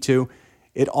 1952,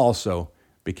 it also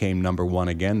became number 1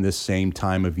 again this same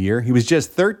time of year. He was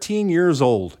just 13 years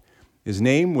old. His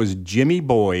name was Jimmy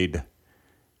Boyd.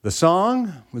 The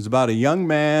song was about a young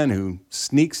man who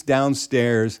sneaks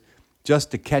downstairs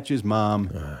just to catch his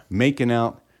mom making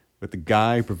out with the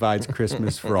guy who provides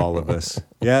Christmas for all of us.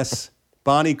 Yes,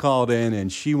 Bonnie called in,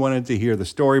 and she wanted to hear the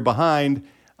story behind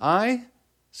I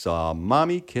Saw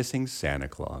Mommy Kissing Santa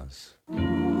Claus.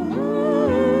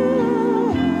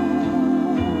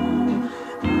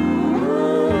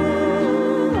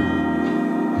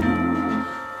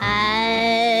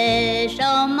 I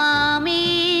saw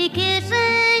Mommy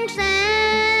kissing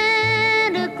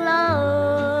Santa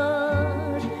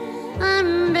Claus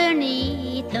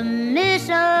underneath the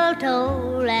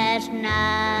mistletoe last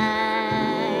night.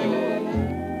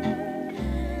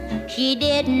 She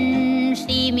didn't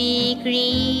see me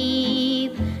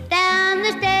creep down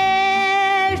the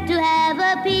stairs to have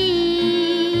a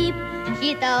peep.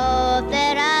 She thought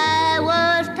that I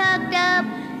was tucked up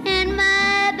in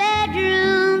my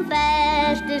bedroom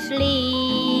fast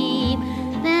asleep.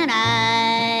 Then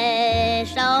I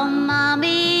saw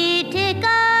Mommy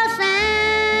tickle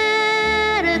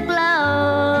Santa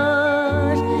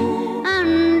Claus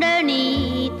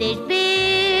underneath his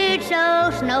beard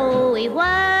so snowy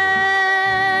white.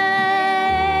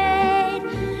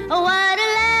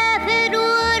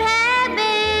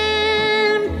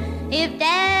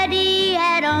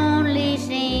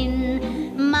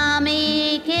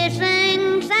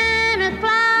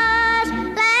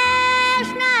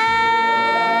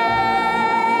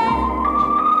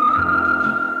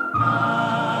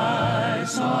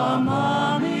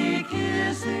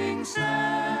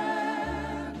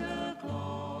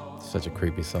 Such a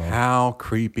creepy song. How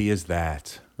creepy is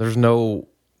that? There's no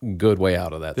good way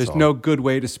out of that There's song. no good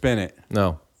way to spin it.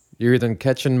 No. You're either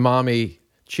catching mommy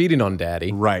cheating on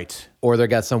daddy. Right. Or they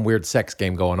got some weird sex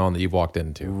game going on that you've walked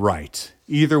into. Right.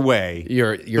 Either way,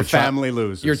 the family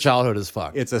loses. Your childhood is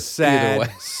fucked. It's a sad,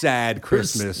 sad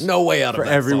Christmas. There's no way out of for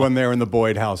that everyone song. there in the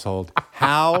Boyd household.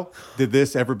 How did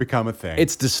this ever become a thing?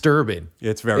 It's disturbing.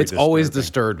 It's very disturbing. Always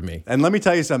disturbed me. And let me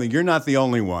tell you something. You're not the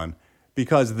only one.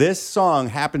 Because this song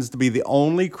happens to be the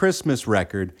only Christmas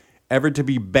record ever to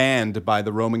be banned by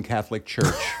the Roman Catholic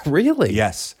Church. Really?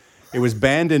 Yes. It was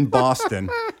banned in Boston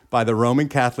by the Roman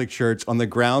Catholic Church on the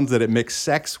grounds that it mixed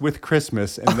sex with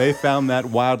Christmas, and they found that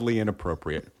wildly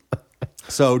inappropriate.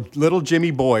 So little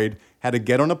Jimmy Boyd had to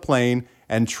get on a plane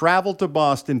and travel to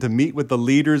Boston to meet with the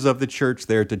leaders of the church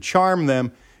there to charm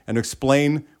them and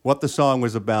explain what the song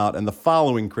was about. And the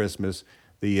following Christmas,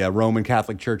 the Roman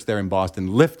Catholic Church there in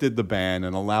Boston lifted the ban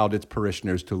and allowed its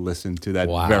parishioners to listen to that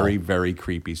very, very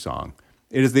creepy song.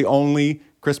 It is the only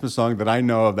Christmas song that I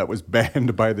know of that was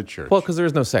banned by the church. Well, because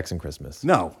there's no sex in Christmas.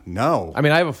 No. I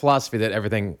mean, I have a philosophy that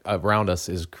everything around us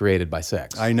is created by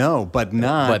sex. I know, but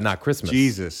not Christmas.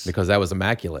 Jesus. Because that was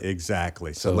immaculate.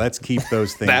 Exactly. So let's keep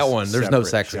those things that one, there's no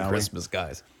separate, sex in Christmas,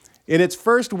 guys. In its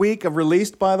first week of release,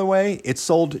 by the way, it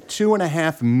sold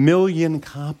 2.5 million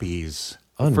copies.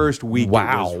 The first week it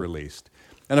was released.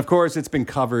 And of course, it's been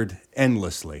covered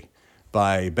endlessly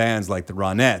by bands like the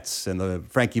Ronettes and the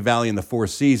Frankie Valli and the Four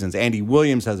Seasons. Andy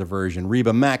Williams has a version.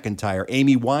 Reba McEntire.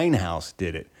 Amy Winehouse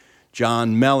did it.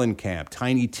 John Mellencamp,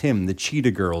 Tiny Tim, the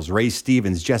Cheetah Girls, Ray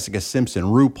Stevens, Jessica Simpson.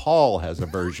 RuPaul has a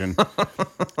version.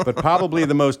 But probably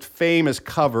the most famous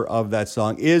cover of that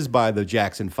song is by the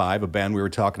Jackson 5, a band we were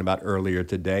talking about earlier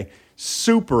today.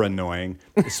 Super annoying,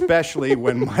 especially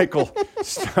when Michael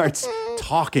starts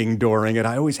talking during it.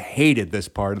 I always hated this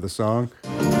part of the song.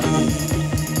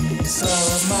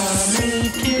 Somebody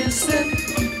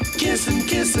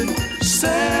kissing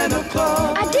Santa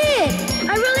Claus. I did.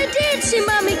 I really did see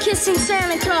Mommy kissing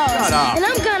Santa Claus. Shut up. And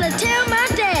I'm gonna tell my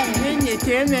daddy.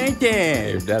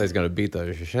 Your daddy's going to beat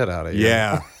the shit out of you.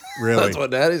 Yeah, really. That's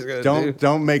what daddy's going to do.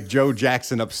 Don't make Joe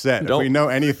Jackson upset. If we know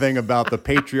anything about the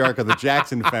patriarch of the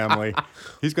Jackson family,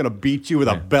 he's going to beat you with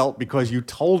a belt because you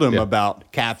told him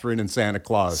about Catherine and Santa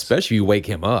Claus. Especially you wake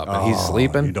him up and he's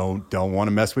sleeping. You don't want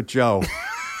to mess with Joe.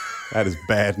 That is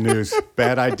bad news.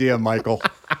 Bad idea, Michael.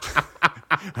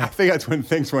 I think that's when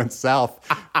things went south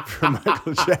for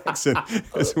Michael Jackson,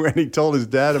 is when he told his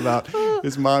dad about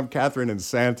his mom, Catherine, and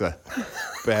Santa.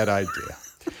 Bad idea.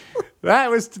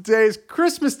 That was today's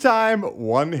Christmas time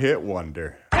one-hit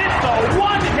wonder. It's a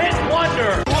one-hit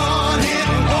wonder. One-hit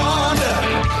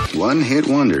wonder. One-hit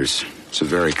wonders. It's a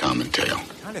very common tale.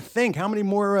 Trying to think, how many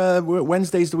more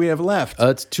Wednesdays do we have left?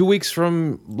 It's 2 weeks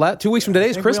from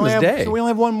today's Christmas Day. So we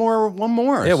only have one more.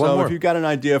 Yeah, one so more. if you've got an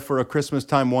idea for a Christmas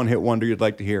time one-hit wonder you'd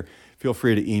like to hear, feel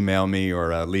free to email me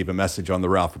or leave a message on the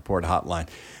Ralph Report hotline.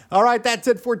 All right, that's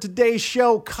it for today's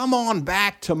show. Come on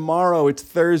back tomorrow. It's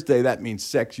Thursday. That means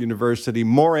Sex University.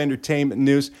 More entertainment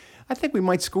news. I think we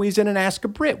might squeeze in an Ask a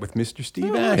Brit with Mr.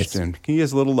 Steve Ashton. He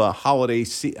has a little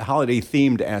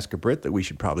holiday-themed Ask a Brit that we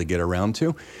should probably get around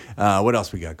to. What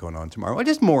else we got going on tomorrow? Well,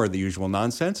 just more of the usual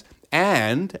nonsense.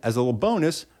 And as a little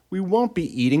bonus, we won't be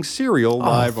eating cereal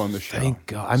live on the show. Thank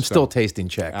God. I'm still tasting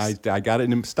checks. I got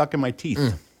it stuck in my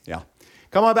teeth. Yeah.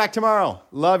 Come on back tomorrow.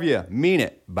 Love you. Mean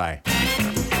it. Bye.